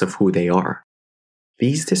sense of who they are.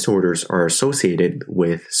 These disorders are associated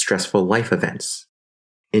with stressful life events.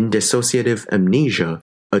 In dissociative amnesia,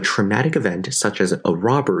 a traumatic event such as a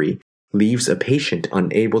robbery leaves a patient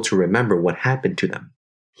unable to remember what happened to them.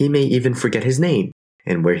 He may even forget his name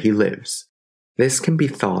and where he lives. This can be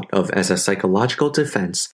thought of as a psychological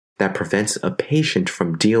defense that prevents a patient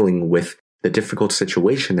from dealing with the difficult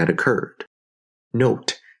situation that occurred.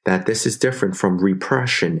 Note that this is different from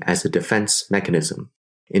repression as a defense mechanism,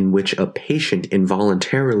 in which a patient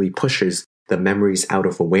involuntarily pushes the memories out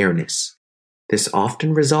of awareness. This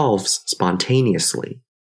often resolves spontaneously.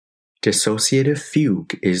 Dissociative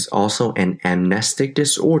fugue is also an amnestic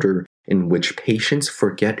disorder in which patients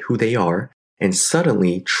forget who they are and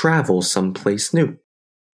suddenly travel someplace new.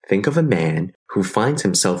 Think of a man who finds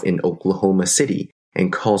himself in Oklahoma City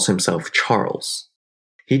and calls himself Charles.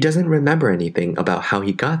 He doesn't remember anything about how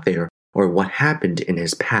he got there or what happened in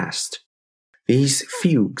his past. These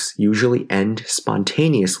fugues usually end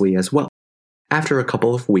spontaneously as well. After a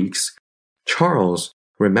couple of weeks, Charles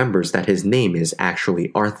remembers that his name is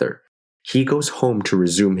actually Arthur. He goes home to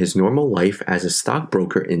resume his normal life as a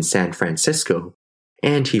stockbroker in San Francisco,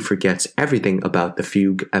 and he forgets everything about the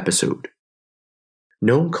fugue episode.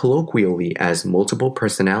 Known colloquially as multiple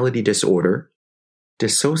personality disorder,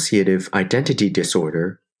 dissociative identity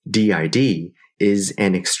disorder, DID, is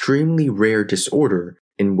an extremely rare disorder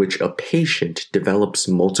in which a patient develops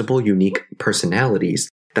multiple unique personalities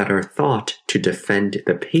that are thought to defend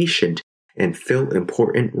the patient and fill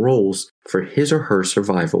important roles for his or her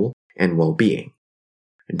survival and well-being.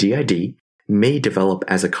 DID may develop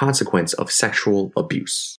as a consequence of sexual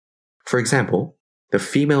abuse. For example, the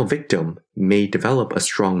female victim may develop a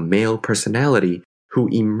strong male personality who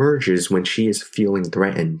emerges when she is feeling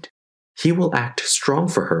threatened. He will act strong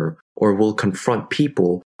for her or will confront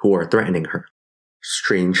people who are threatening her.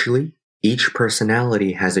 Strangely, each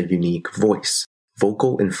personality has a unique voice,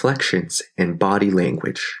 vocal inflections, and body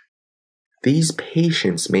language. These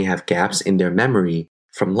patients may have gaps in their memory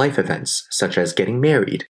from life events such as getting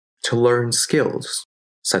married to learn skills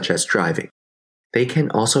such as driving. They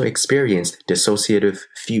can also experience dissociative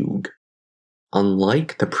fugue.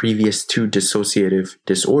 Unlike the previous two dissociative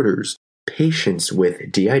disorders, patients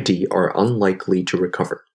with DID are unlikely to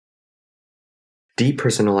recover.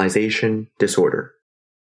 Depersonalization disorder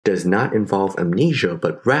does not involve amnesia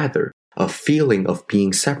but rather a feeling of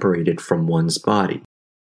being separated from one's body.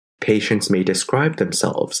 Patients may describe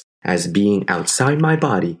themselves as being outside my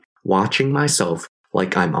body, watching myself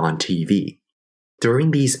like I'm on TV.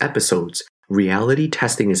 During these episodes, reality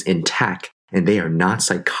testing is intact and they are not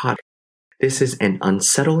psychotic. This is an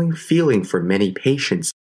unsettling feeling for many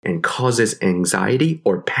patients and causes anxiety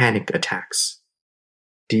or panic attacks.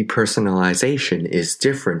 Depersonalization is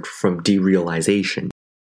different from derealization,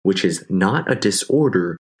 which is not a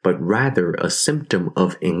disorder but rather a symptom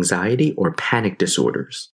of anxiety or panic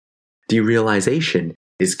disorders. Derealization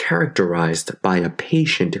is characterized by a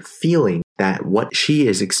patient feeling that what she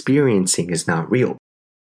is experiencing is not real.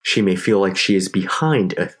 She may feel like she is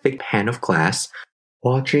behind a thick pane of glass,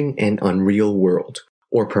 watching an unreal world,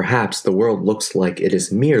 or perhaps the world looks like it is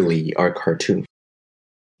merely our cartoon.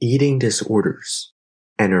 Eating disorders.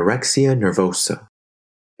 Anorexia nervosa.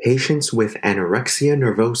 Patients with anorexia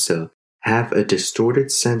nervosa have a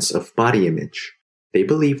distorted sense of body image. They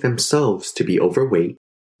believe themselves to be overweight,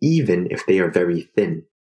 even if they are very thin.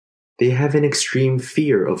 They have an extreme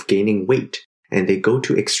fear of gaining weight, and they go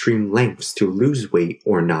to extreme lengths to lose weight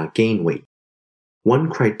or not gain weight.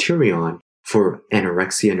 One criterion for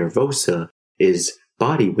anorexia nervosa is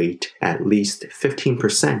body weight at least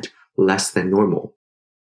 15% less than normal.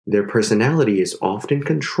 Their personality is often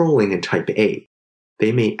controlling and type A.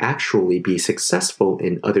 They may actually be successful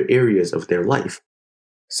in other areas of their life,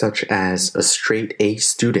 such as a straight A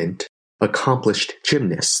student, accomplished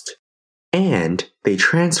gymnast, and they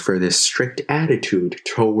transfer this strict attitude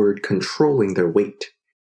toward controlling their weight.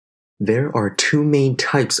 There are two main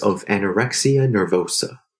types of anorexia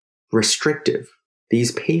nervosa. Restrictive.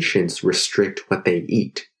 These patients restrict what they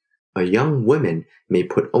eat. A young woman may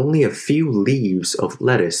put only a few leaves of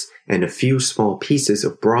lettuce and a few small pieces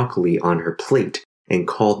of broccoli on her plate and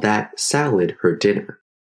call that salad her dinner.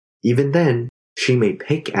 Even then, she may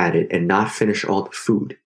pick at it and not finish all the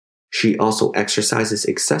food. She also exercises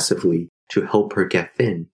excessively to help her get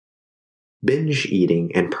thin. Binge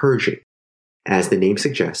eating and purging. As the name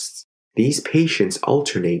suggests, these patients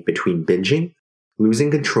alternate between binging, losing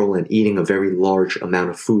control and eating a very large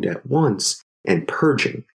amount of food at once, and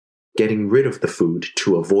purging, getting rid of the food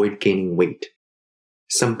to avoid gaining weight.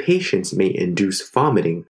 Some patients may induce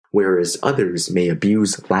vomiting, whereas others may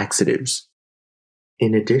abuse laxatives.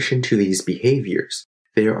 In addition to these behaviors,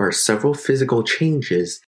 there are several physical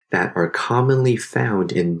changes that are commonly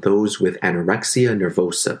found in those with anorexia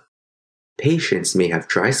nervosa. Patients may have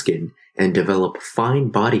dry skin and develop fine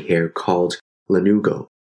body hair called lanugo.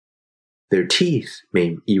 Their teeth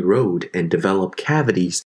may erode and develop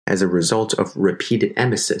cavities as a result of repeated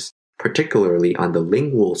emesis, particularly on the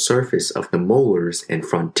lingual surface of the molars and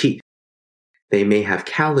front teeth. They may have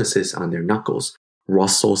calluses on their knuckles,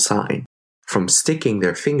 Russell sign, from sticking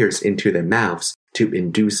their fingers into their mouths to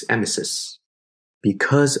induce emesis.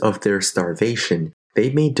 Because of their starvation, they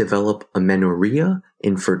may develop amenorrhea,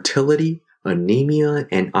 infertility, anemia,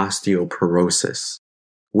 and osteoporosis.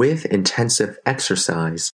 With intensive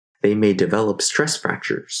exercise, they may develop stress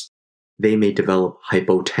fractures. They may develop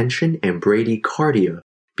hypotension and bradycardia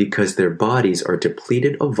because their bodies are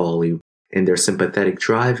depleted of volume and their sympathetic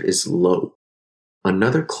drive is low.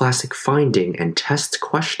 Another classic finding and test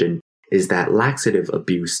question is that laxative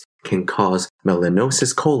abuse can cause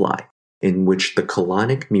melanosis coli, in which the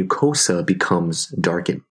colonic mucosa becomes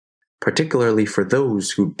darkened. Particularly for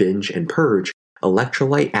those who binge and purge,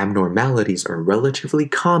 electrolyte abnormalities are relatively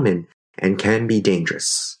common and can be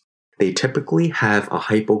dangerous. They typically have a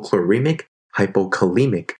hypochloremic,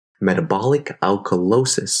 hypokalemic, metabolic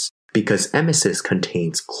alkalosis because emesis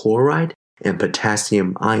contains chloride and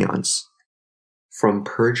potassium ions. From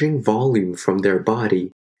purging volume from their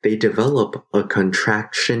body, they develop a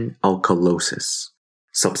contraction alkalosis.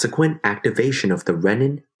 Subsequent activation of the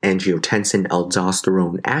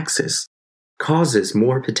renin-angiotensin-aldosterone axis causes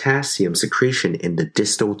more potassium secretion in the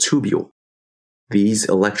distal tubule. These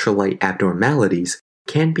electrolyte abnormalities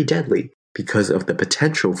can be deadly because of the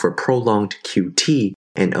potential for prolonged QT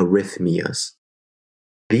and arrhythmias.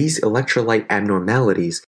 These electrolyte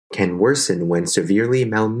abnormalities can worsen when severely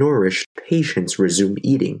malnourished patients resume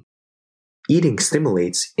eating. Eating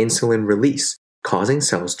stimulates insulin release, causing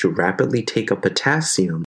cells to rapidly take up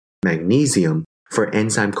potassium, magnesium for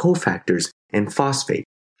enzyme cofactors, and phosphate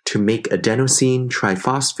to make adenosine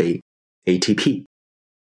triphosphate, ATP.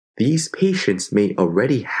 These patients may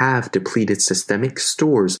already have depleted systemic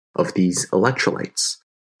stores of these electrolytes.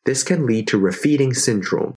 This can lead to refeeding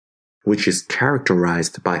syndrome, which is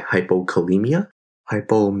characterized by hypokalemia,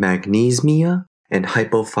 hypomagnesemia, and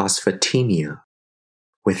hypophosphatemia.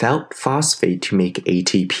 Without phosphate to make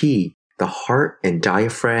ATP, the heart and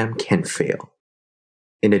diaphragm can fail.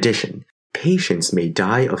 In addition, patients may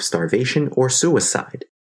die of starvation or suicide.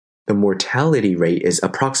 The mortality rate is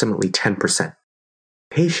approximately 10%.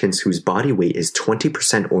 Patients whose body weight is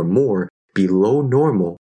 20% or more below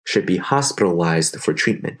normal should be hospitalized for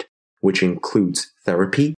treatment, which includes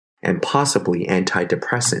therapy and possibly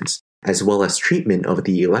antidepressants, as well as treatment of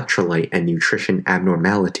the electrolyte and nutrition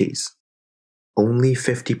abnormalities. Only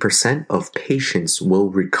 50% of patients will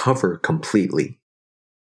recover completely.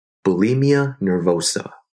 Bulimia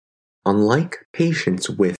nervosa. Unlike patients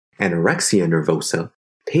with anorexia nervosa,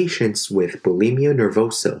 patients with bulimia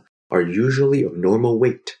nervosa are usually of normal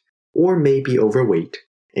weight, or may be overweight,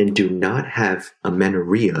 and do not have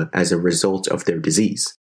amenorrhea as a result of their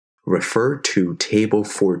disease. Refer to Table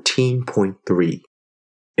 14.3.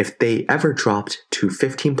 If they ever dropped to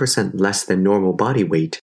 15% less than normal body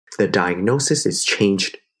weight, the diagnosis is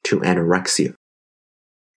changed to anorexia.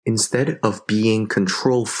 Instead of being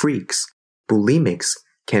control freaks, bulimics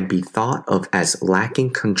can be thought of as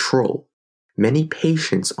lacking control. Many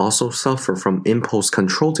patients also suffer from impulse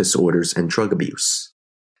control disorders and drug abuse.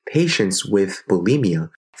 Patients with bulimia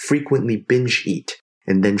frequently binge eat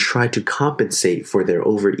and then try to compensate for their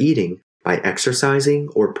overeating by exercising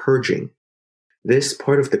or purging. This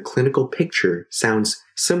part of the clinical picture sounds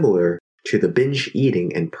similar to the binge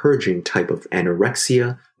eating and purging type of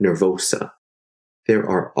anorexia nervosa. There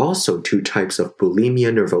are also two types of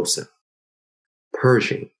bulimia nervosa.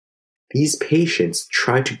 Purging. These patients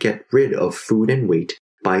try to get rid of food and weight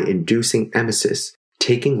by inducing emesis,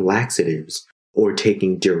 taking laxatives, or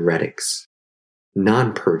taking diuretics.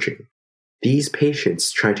 Non-purging. These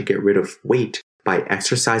patients try to get rid of weight by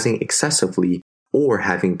exercising excessively or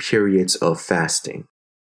having periods of fasting.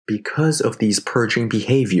 Because of these purging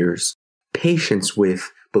behaviors, patients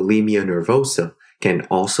with bulimia nervosa can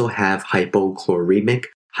also have hypochloremic,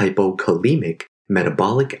 hypokalemic,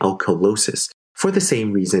 metabolic alkalosis for the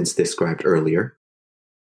same reasons described earlier.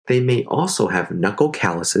 They may also have knuckle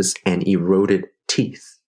calluses and eroded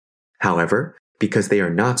teeth. However, because they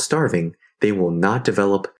are not starving, they will not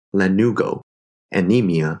develop lanugo,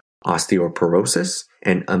 anemia, osteoporosis,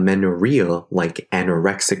 and amenorrhea like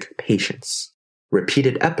anorexic patients.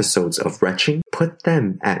 Repeated episodes of retching put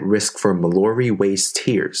them at risk for Mallory-Weiss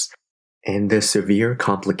tears and the severe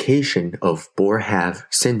complication of Boerhaave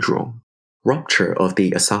syndrome, rupture of the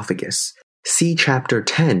esophagus. See Chapter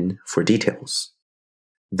 10 for details.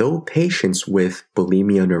 Though patients with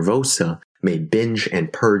bulimia nervosa may binge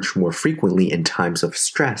and purge more frequently in times of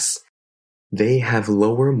stress, they have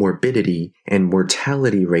lower morbidity and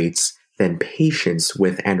mortality rates than patients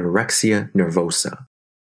with anorexia nervosa.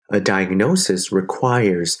 A diagnosis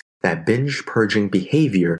requires that binge purging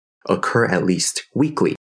behavior occur at least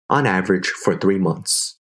weekly, on average for 3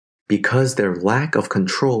 months. Because their lack of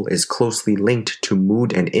control is closely linked to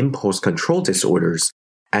mood and impulse control disorders,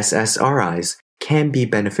 SSRIs can be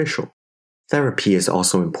beneficial. Therapy is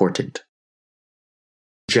also important.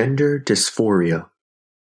 Gender dysphoria.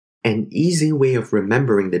 An easy way of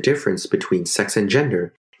remembering the difference between sex and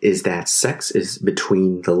gender is that sex is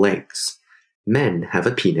between the legs. Men have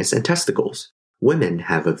a penis and testicles. Women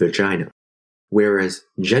have a vagina. Whereas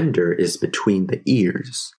gender is between the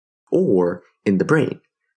ears, or in the brain.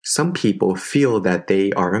 Some people feel that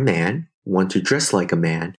they are a man, want to dress like a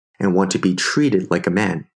man, and want to be treated like a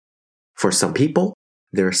man. For some people,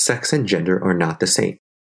 their sex and gender are not the same.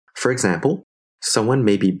 For example, someone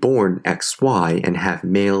may be born XY and have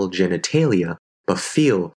male genitalia, but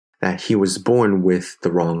feel that he was born with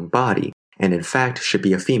the wrong body, and in fact should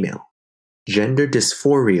be a female. Gender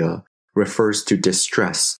dysphoria refers to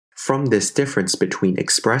distress from this difference between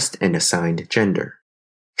expressed and assigned gender.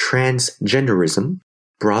 Transgenderism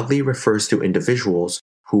broadly refers to individuals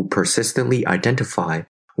who persistently identify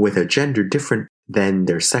with a gender different than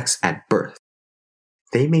their sex at birth.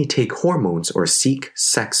 They may take hormones or seek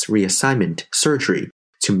sex reassignment surgery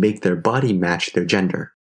to make their body match their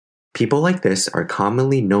gender. People like this are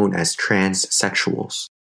commonly known as transsexuals.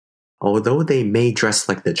 Although they may dress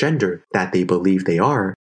like the gender that they believe they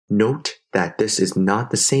are, note that this is not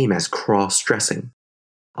the same as cross-dressing.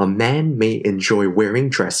 A man may enjoy wearing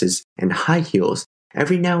dresses and high heels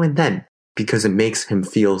every now and then because it makes him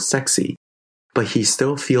feel sexy, but he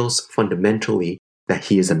still feels fundamentally that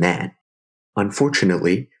he is a man.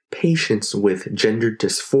 Unfortunately, patients with gender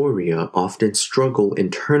dysphoria often struggle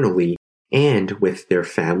internally and with their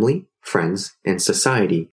family, friends, and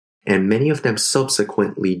society, and many of them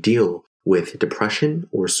subsequently deal with depression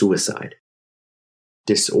or suicide.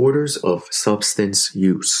 Disorders of substance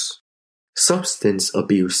use. Substance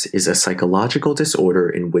abuse is a psychological disorder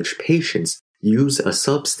in which patients use a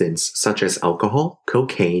substance such as alcohol,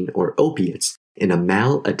 cocaine, or opiates in a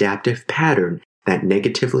maladaptive pattern that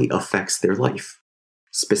negatively affects their life.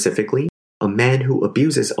 Specifically, a man who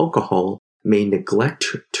abuses alcohol may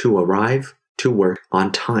neglect to arrive to work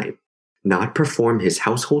on time, not perform his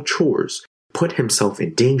household chores, put himself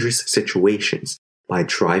in dangerous situations by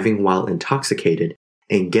driving while intoxicated,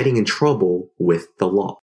 and getting in trouble with the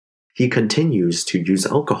law. He continues to use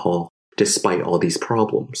alcohol despite all these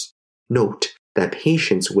problems. Note that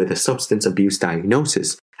patients with a substance abuse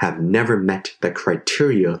diagnosis have never met the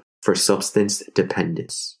criteria for substance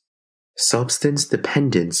dependence. Substance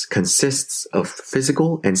dependence consists of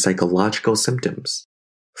physical and psychological symptoms.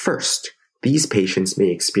 First, these patients may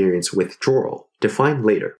experience withdrawal, defined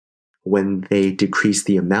later, when they decrease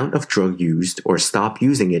the amount of drug used or stop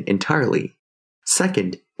using it entirely.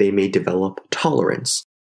 Second, they may develop tolerance.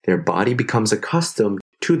 Their body becomes accustomed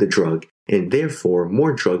to the drug, and therefore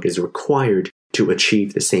more drug is required to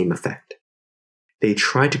achieve the same effect. They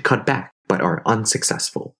try to cut back, but are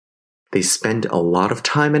unsuccessful. They spend a lot of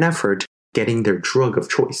time and effort getting their drug of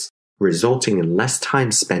choice, resulting in less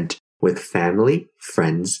time spent with family,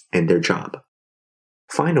 friends, and their job.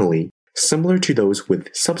 Finally, similar to those with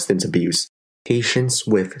substance abuse, patients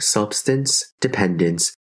with substance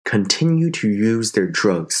dependence continue to use their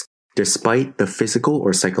drugs despite the physical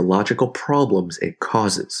or psychological problems it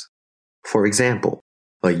causes. For example,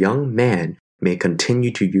 a young man may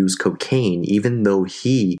continue to use cocaine even though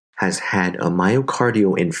he has had a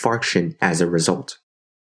myocardial infarction as a result.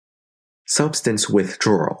 Substance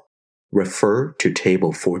withdrawal, refer to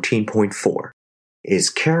Table 14.4, is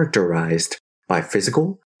characterized by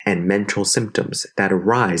physical and mental symptoms that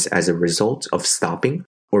arise as a result of stopping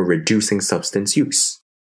or reducing substance use.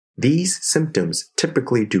 These symptoms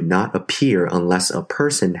typically do not appear unless a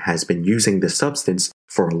person has been using the substance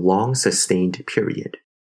for a long sustained period.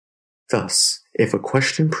 Thus, if a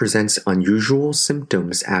question presents unusual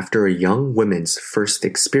symptoms after a young woman's first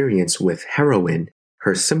experience with heroin,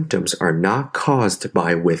 her symptoms are not caused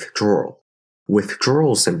by withdrawal.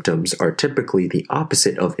 Withdrawal symptoms are typically the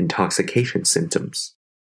opposite of intoxication symptoms.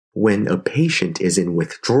 When a patient is in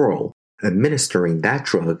withdrawal, administering that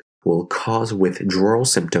drug will cause withdrawal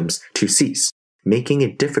symptoms to cease, making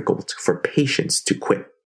it difficult for patients to quit.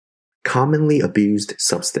 Commonly abused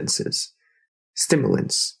substances.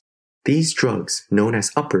 Stimulants. These drugs, known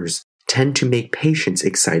as uppers, tend to make patients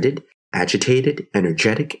excited, agitated,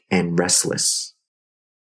 energetic, and restless.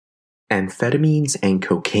 Amphetamines and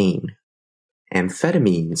cocaine.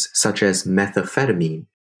 Amphetamines such as methamphetamine,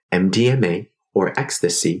 MDMA, or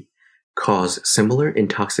ecstasy cause similar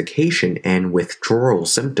intoxication and withdrawal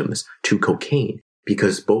symptoms to cocaine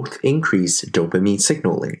because both increase dopamine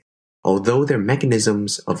signaling, although their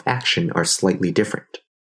mechanisms of action are slightly different.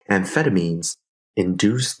 Amphetamines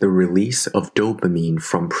induce the release of dopamine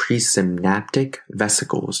from presynaptic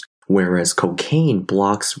vesicles, whereas cocaine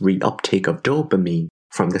blocks reuptake of dopamine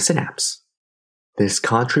from the synapse. This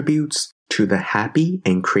contributes to the happy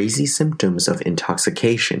and crazy symptoms of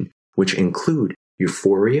intoxication, which include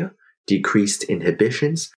euphoria, decreased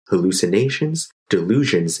inhibitions, hallucinations,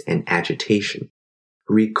 delusions, and agitation.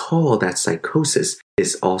 Recall that psychosis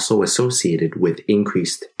is also associated with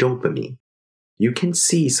increased dopamine. You can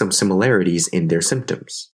see some similarities in their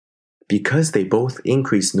symptoms. Because they both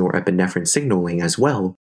increase norepinephrine signaling as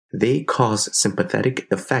well, They cause sympathetic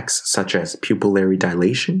effects such as pupillary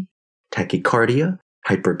dilation, tachycardia,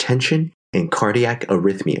 hypertension, and cardiac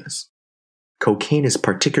arrhythmias. Cocaine is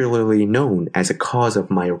particularly known as a cause of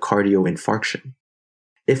myocardial infarction.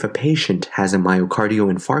 If a patient has a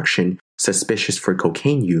myocardial infarction suspicious for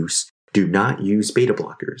cocaine use, do not use beta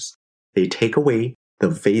blockers. They take away the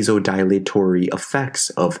vasodilatory effects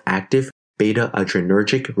of active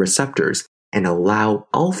beta-adrenergic receptors and allow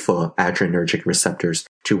alpha-adrenergic receptors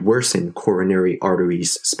to worsen coronary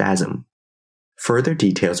arteries spasm. Further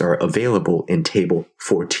details are available in Table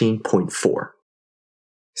 14.4.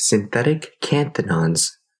 Synthetic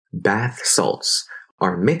canthanons, bath salts,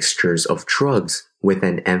 are mixtures of drugs with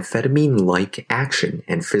an amphetamine-like action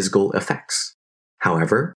and physical effects.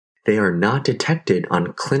 However, they are not detected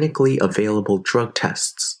on clinically available drug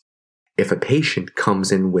tests. If a patient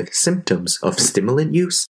comes in with symptoms of stimulant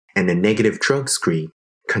use and a negative drug screen,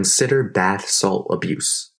 consider bath salt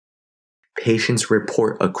abuse. Patients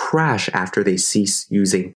report a crash after they cease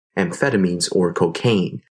using amphetamines or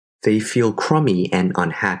cocaine. They feel crummy and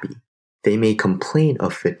unhappy. They may complain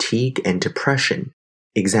of fatigue and depression.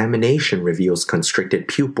 Examination reveals constricted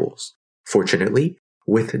pupils. Fortunately,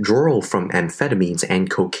 withdrawal from amphetamines and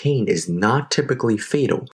cocaine is not typically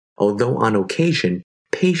fatal, although on occasion,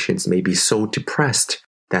 patients may be so depressed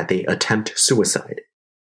that they attempt suicide.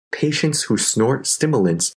 Patients who snort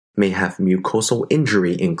stimulants may have mucosal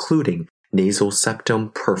injury including nasal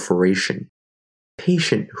septum perforation.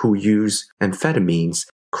 Patients who use amphetamines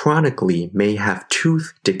chronically may have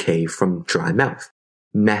tooth decay from dry mouth,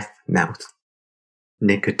 meth mouth.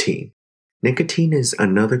 Nicotine. Nicotine is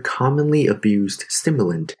another commonly abused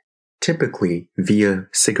stimulant, typically via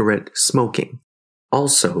cigarette smoking.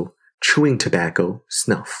 Also, chewing tobacco,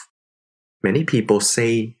 snuff. Many people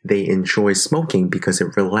say they enjoy smoking because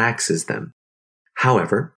it relaxes them.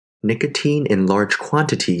 However, nicotine in large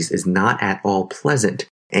quantities is not at all pleasant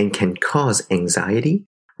and can cause anxiety,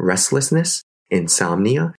 restlessness,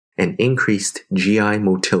 insomnia, and increased GI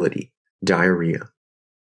motility, diarrhea.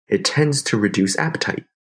 It tends to reduce appetite.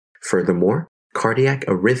 Furthermore, cardiac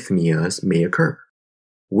arrhythmias may occur.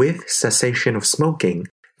 With cessation of smoking,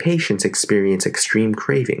 patients experience extreme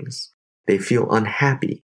cravings. They feel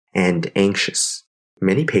unhappy and anxious.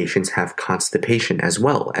 Many patients have constipation as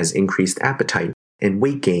well as increased appetite and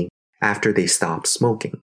weight gain after they stop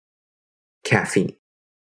smoking. Caffeine.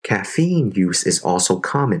 Caffeine use is also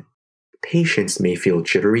common. Patients may feel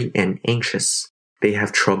jittery and anxious. They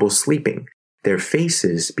have trouble sleeping. Their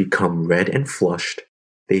faces become red and flushed.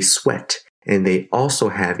 They sweat, and they also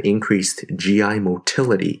have increased GI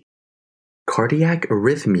motility. Cardiac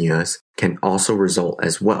arrhythmias can also result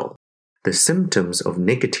as well. The symptoms of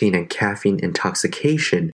nicotine and caffeine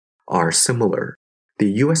intoxication are similar.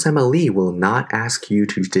 The USMLE will not ask you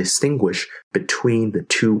to distinguish between the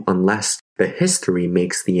two unless the history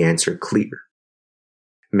makes the answer clear.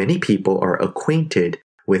 Many people are acquainted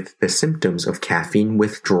with the symptoms of caffeine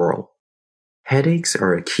withdrawal. Headaches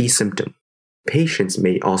are a key symptom. Patients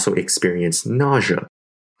may also experience nausea.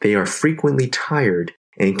 They are frequently tired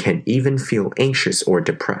and can even feel anxious or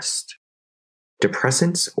depressed.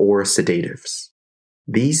 Depressants or sedatives.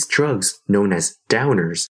 These drugs, known as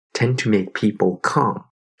downers, tend to make people calm,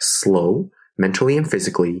 slow, mentally and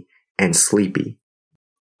physically, and sleepy.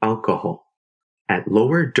 Alcohol. At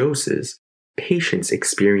lower doses, patients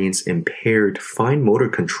experience impaired fine motor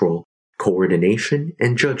control, coordination,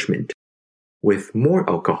 and judgment. With more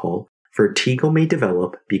alcohol, vertigo may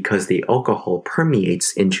develop because the alcohol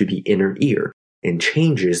permeates into the inner ear and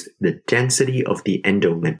changes the density of the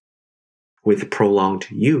endolymph. With prolonged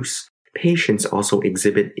use, patients also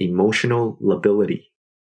exhibit emotional lability.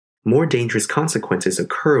 More dangerous consequences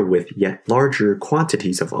occur with yet larger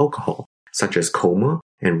quantities of alcohol, such as coma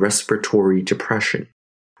and respiratory depression,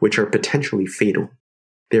 which are potentially fatal.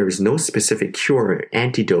 There is no specific cure or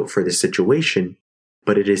antidote for this situation,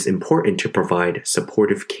 but it is important to provide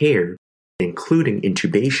supportive care, including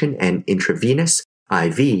intubation and intravenous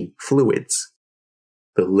IV fluids.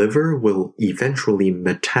 The liver will eventually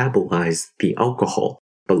metabolize the alcohol,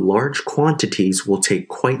 but large quantities will take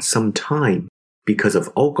quite some time because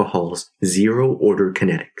of alcohol's zero-order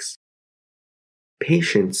kinetics.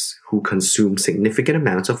 Patients who consume significant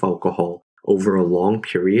amounts of alcohol over a long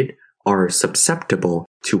period are susceptible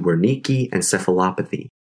to Wernicke encephalopathy,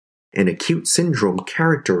 an acute syndrome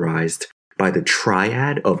characterized by the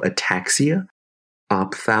triad of ataxia,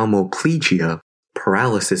 ophthalmoplegia,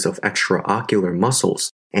 paralysis of extraocular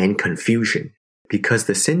muscles, and confusion. Because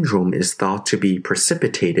the syndrome is thought to be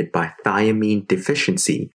precipitated by thiamine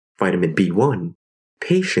deficiency, vitamin B1,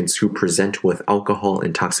 patients who present with alcohol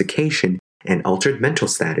intoxication and altered mental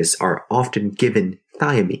status are often given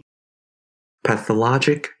thiamine.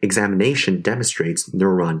 Pathologic examination demonstrates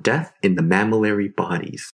neuron death in the mammillary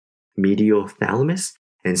bodies, medial thalamus,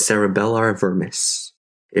 and cerebellar vermis.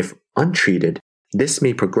 If untreated, this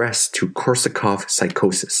may progress to Korsakoff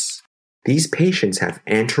psychosis. These patients have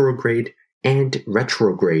anterograde and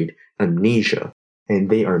retrograde amnesia, and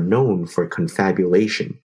they are known for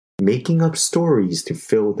confabulation, making up stories to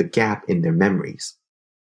fill the gap in their memories.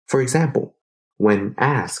 For example, when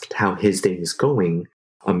asked how his day is going,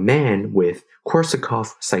 a man with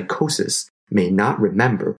Korsakoff psychosis may not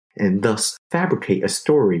remember and thus fabricate a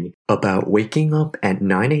story about waking up at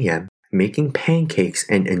 9 a.m., making pancakes,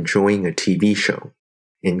 and enjoying a TV show.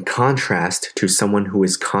 In contrast to someone who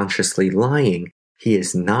is consciously lying, he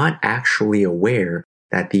is not actually aware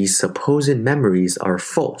that these supposed memories are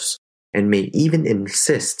false and may even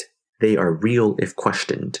insist they are real if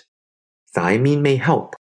questioned. Thiamine may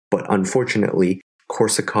help, but unfortunately,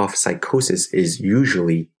 Korsakoff psychosis is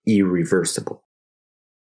usually irreversible.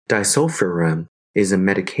 Disulfiram is a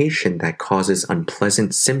medication that causes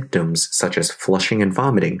unpleasant symptoms such as flushing and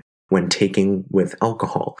vomiting when taken with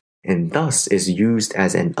alcohol, and thus is used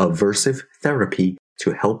as an aversive therapy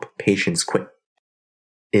to help patients quit.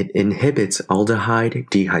 It inhibits aldehyde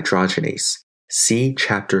dehydrogenase. See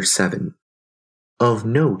Chapter 7. Of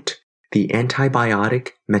note, the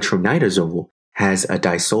antibiotic metronidazole has a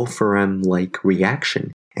disulfiram-like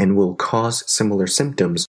reaction and will cause similar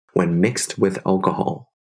symptoms when mixed with alcohol.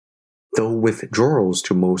 Though withdrawals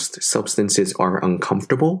to most substances are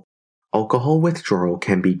uncomfortable, alcohol withdrawal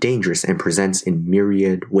can be dangerous and presents in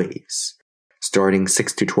myriad ways. Starting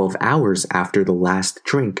 6 to 12 hours after the last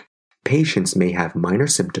drink, patients may have minor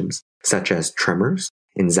symptoms such as tremors,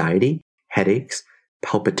 anxiety, headaches,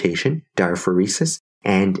 palpitation, diaphoresis,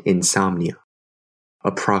 and insomnia.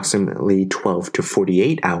 Approximately 12 to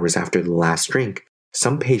 48 hours after the last drink,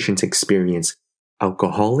 some patients experience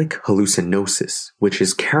alcoholic hallucinosis, which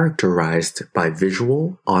is characterized by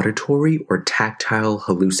visual, auditory, or tactile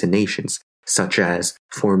hallucinations, such as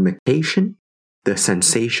formication, the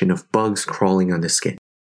sensation of bugs crawling on the skin.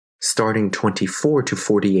 Starting 24 to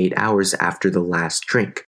 48 hours after the last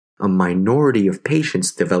drink, a minority of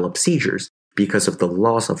patients develop seizures because of the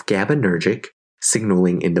loss of GABAergic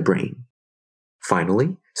signaling in the brain.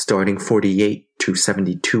 Finally, starting 48 to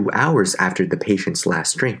 72 hours after the patient's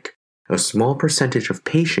last drink, a small percentage of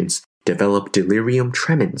patients develop delirium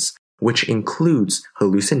tremens, which includes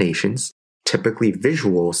hallucinations, typically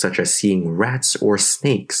visual such as seeing rats or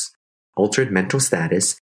snakes, altered mental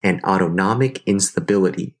status, and autonomic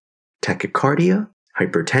instability, tachycardia,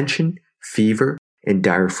 hypertension, fever, and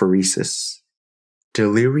diaphoresis.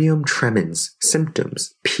 Delirium tremens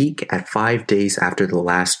symptoms peak at 5 days after the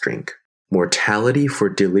last drink. Mortality for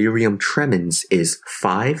delirium tremens is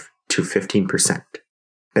 5 to 15%.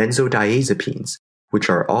 Benzodiazepines, which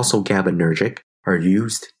are also GABAergic, are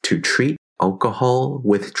used to treat alcohol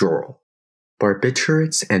withdrawal.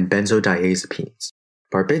 Barbiturates and benzodiazepines.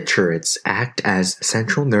 Barbiturates act as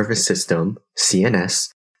central nervous system,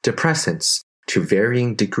 CNS, depressants to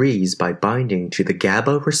varying degrees by binding to the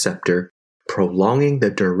GABA receptor, prolonging the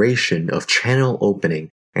duration of channel opening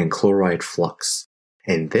and chloride flux,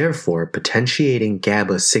 and therefore potentiating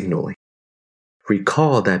GABA signaling.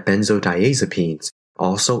 Recall that benzodiazepines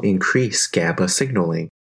also increase GABA signaling,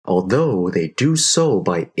 although they do so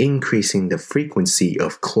by increasing the frequency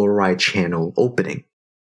of chloride channel opening.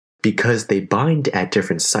 Because they bind at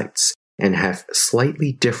different sites and have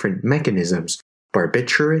slightly different mechanisms,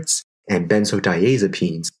 barbiturates and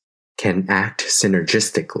benzodiazepines can act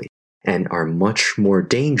synergistically and are much more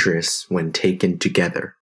dangerous when taken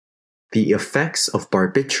together. The effects of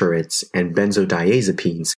barbiturates and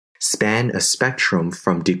benzodiazepines span a spectrum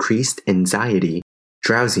from decreased anxiety,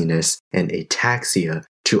 drowsiness, and ataxia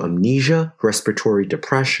to amnesia, respiratory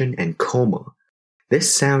depression, and coma.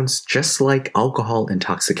 This sounds just like alcohol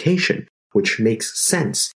intoxication, which makes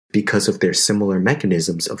sense because of their similar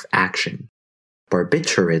mechanisms of action.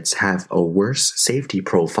 Barbiturates have a worse safety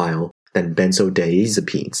profile than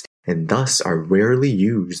benzodiazepines and thus are rarely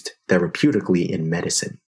used therapeutically in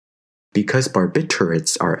medicine. Because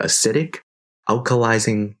barbiturates are acidic,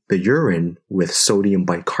 alkalizing the urine with sodium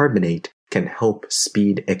bicarbonate can help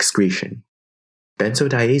speed excretion.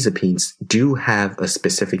 Benzodiazepines do have a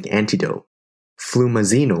specific antidote.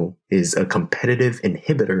 Flumazenil is a competitive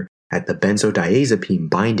inhibitor at the benzodiazepine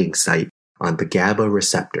binding site on the GABA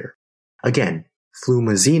receptor. Again,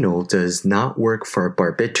 flumazenil does not work for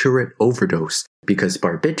barbiturate overdose because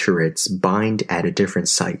barbiturates bind at a different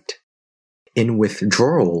site. In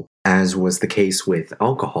withdrawal, as was the case with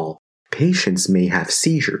alcohol, patients may have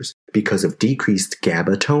seizures because of decreased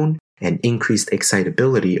GABA tone and increased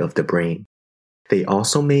excitability of the brain. They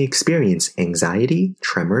also may experience anxiety,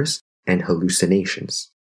 tremors, and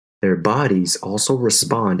hallucinations. Their bodies also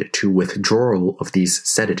respond to withdrawal of these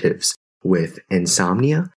sedatives with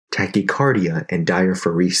insomnia, tachycardia, and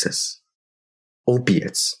diaphoresis.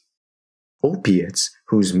 Opiates. Opiates,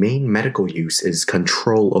 whose main medical use is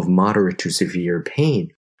control of moderate to severe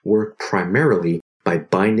pain, work primarily by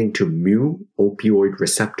binding to mu-opioid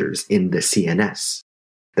receptors in the CNS.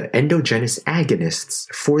 The endogenous agonists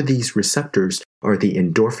for these receptors are the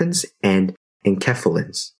endorphins and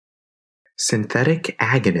enkephalins. Synthetic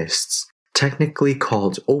agonists, technically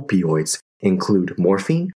called opioids, include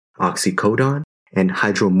morphine, oxycodone, and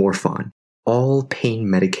hydromorphone, all pain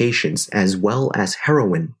medications as well as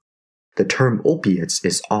heroin. The term opiates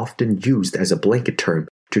is often used as a blanket term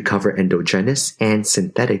to cover endogenous and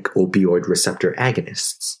synthetic opioid receptor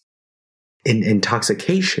agonists. In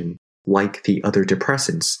intoxication, like the other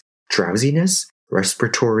depressants, drowsiness,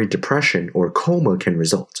 respiratory depression, or coma can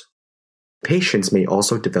result. Patients may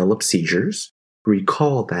also develop seizures.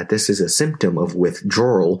 Recall that this is a symptom of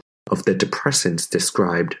withdrawal of the depressants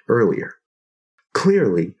described earlier.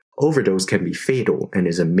 Clearly, overdose can be fatal and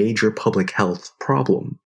is a major public health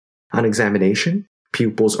problem. On examination,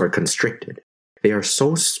 pupils are constricted. They are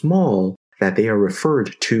so small that they are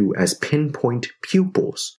referred to as pinpoint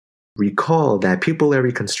pupils. Recall that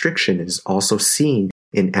pupillary constriction is also seen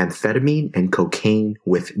in amphetamine and cocaine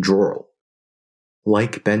withdrawal.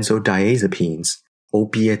 Like benzodiazepines,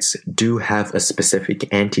 opiates do have a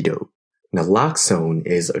specific antidote. Naloxone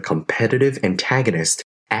is a competitive antagonist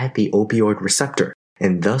at the opioid receptor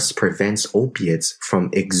and thus prevents opiates from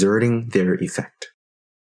exerting their effect.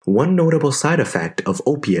 One notable side effect of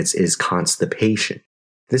opiates is constipation.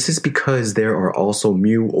 This is because there are also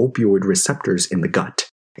mu-opioid receptors in the gut,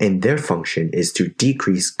 and their function is to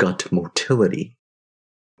decrease gut motility.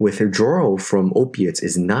 Withdrawal from opiates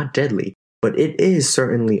is not deadly, but it is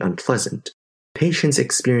certainly unpleasant. Patients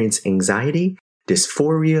experience anxiety,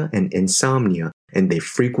 dysphoria, and insomnia, and they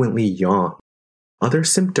frequently yawn. Other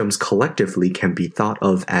symptoms collectively can be thought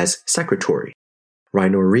of as secretory: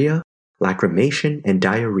 rhinorrhea, lacrimation, and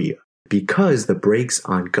diarrhea, because the brakes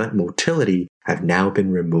on gut motility have now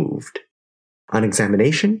been removed. On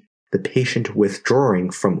examination, the patient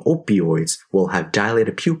withdrawing from opioids will have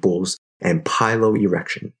dilated pupils and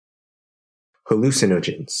piloerection.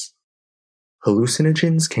 Hallucinogens.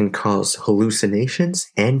 Hallucinogens can cause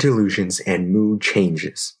hallucinations and delusions and mood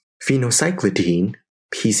changes. Phencyclidine,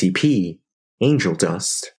 PCP, angel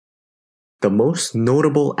dust. The most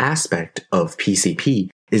notable aspect of PCP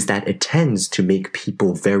is that it tends to make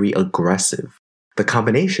people very aggressive. The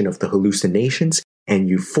combination of the hallucinations and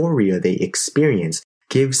euphoria they experience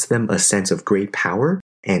gives them a sense of great power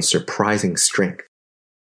and surprising strength.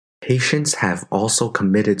 Patients have also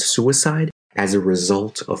committed suicide as a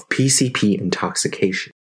result of PCP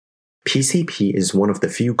intoxication. PCP is one of the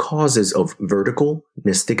few causes of vertical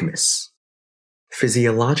nystagmus.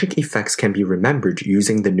 Physiologic effects can be remembered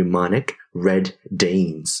using the mnemonic Red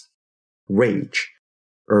Danes. Rage,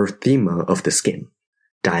 erythema of the skin,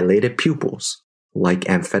 dilated pupils, like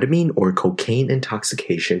amphetamine or cocaine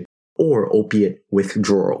intoxication or opiate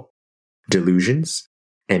withdrawal, delusions,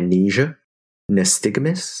 amnesia,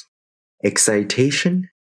 nystagmus, excitation,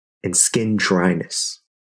 and skin dryness.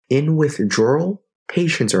 In withdrawal,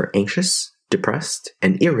 patients are anxious, depressed,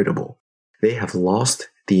 and irritable. They have lost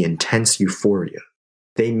the intense euphoria.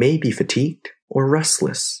 They may be fatigued or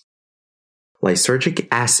restless. Lysergic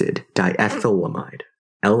acid diethylamide,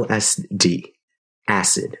 LSD,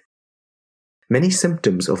 acid. Many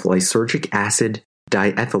symptoms of lysergic acid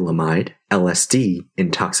diethylamide, LSD,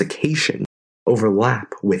 intoxication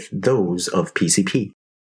overlap with those of PCP.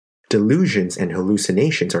 Delusions and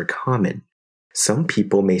hallucinations are common. Some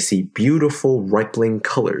people may see beautiful, rippling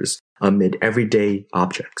colors amid everyday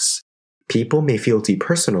objects. People may feel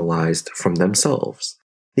depersonalized from themselves.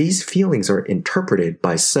 These feelings are interpreted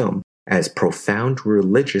by some as profound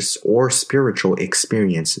religious or spiritual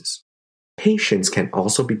experiences. Patients can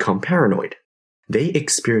also become paranoid. They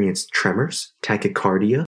experience tremors,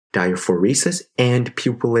 tachycardia, diaphoresis, and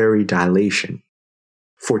pupillary dilation.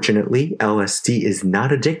 Fortunately, LSD is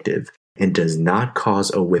not addictive and does not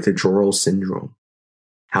cause a withdrawal syndrome.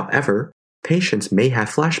 However, patients may have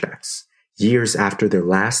flashbacks years after their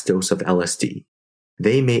last dose of LSD.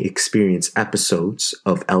 They may experience episodes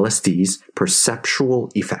of LSD's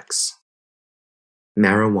perceptual effects.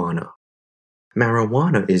 Marijuana.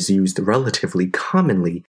 Marijuana is used relatively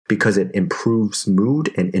commonly because it improves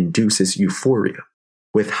mood and induces euphoria.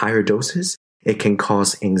 With higher doses, it can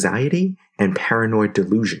cause anxiety and paranoid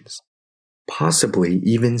delusions, possibly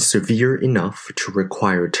even severe enough to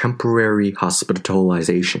require temporary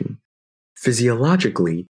hospitalization.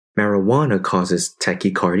 Physiologically, marijuana causes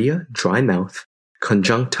tachycardia, dry mouth,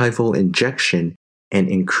 conjunctival injection, and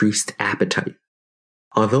increased appetite.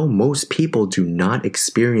 Although most people do not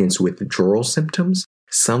experience withdrawal symptoms,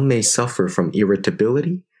 some may suffer from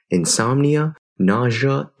irritability, insomnia,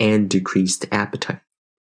 nausea, and decreased appetite.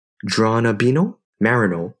 Dronabinol,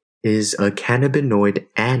 Marinol, is a cannabinoid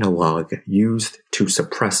analog used to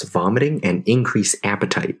suppress vomiting and increase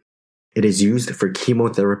appetite. It is used for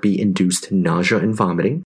chemotherapy-induced nausea and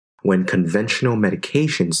vomiting when conventional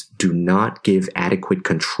medications do not give adequate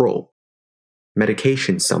control.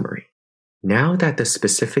 Medication summary. Now that the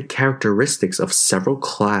specific characteristics of several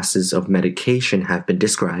classes of medication have been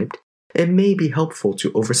described, it may be helpful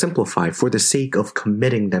to oversimplify for the sake of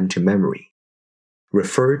committing them to memory.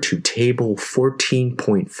 Refer to Table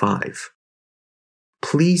 14.5.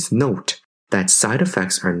 Please note that side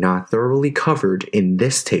effects are not thoroughly covered in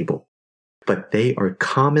this table, but they are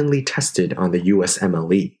commonly tested on the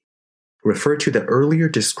USMLE. Refer to the earlier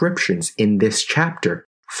descriptions in this chapter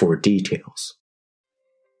for details.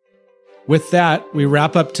 With that, we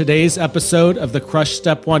wrap up today's episode of the Crush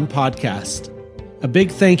Step 1 podcast. A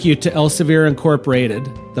big thank you to Elsevier Incorporated,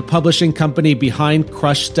 the publishing company behind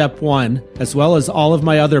Crush Step 1, as well as all of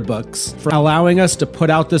my other books, for allowing us to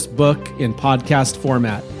put out this book in podcast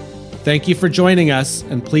format. Thank you for joining us,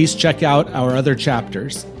 and please check out our other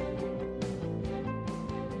chapters.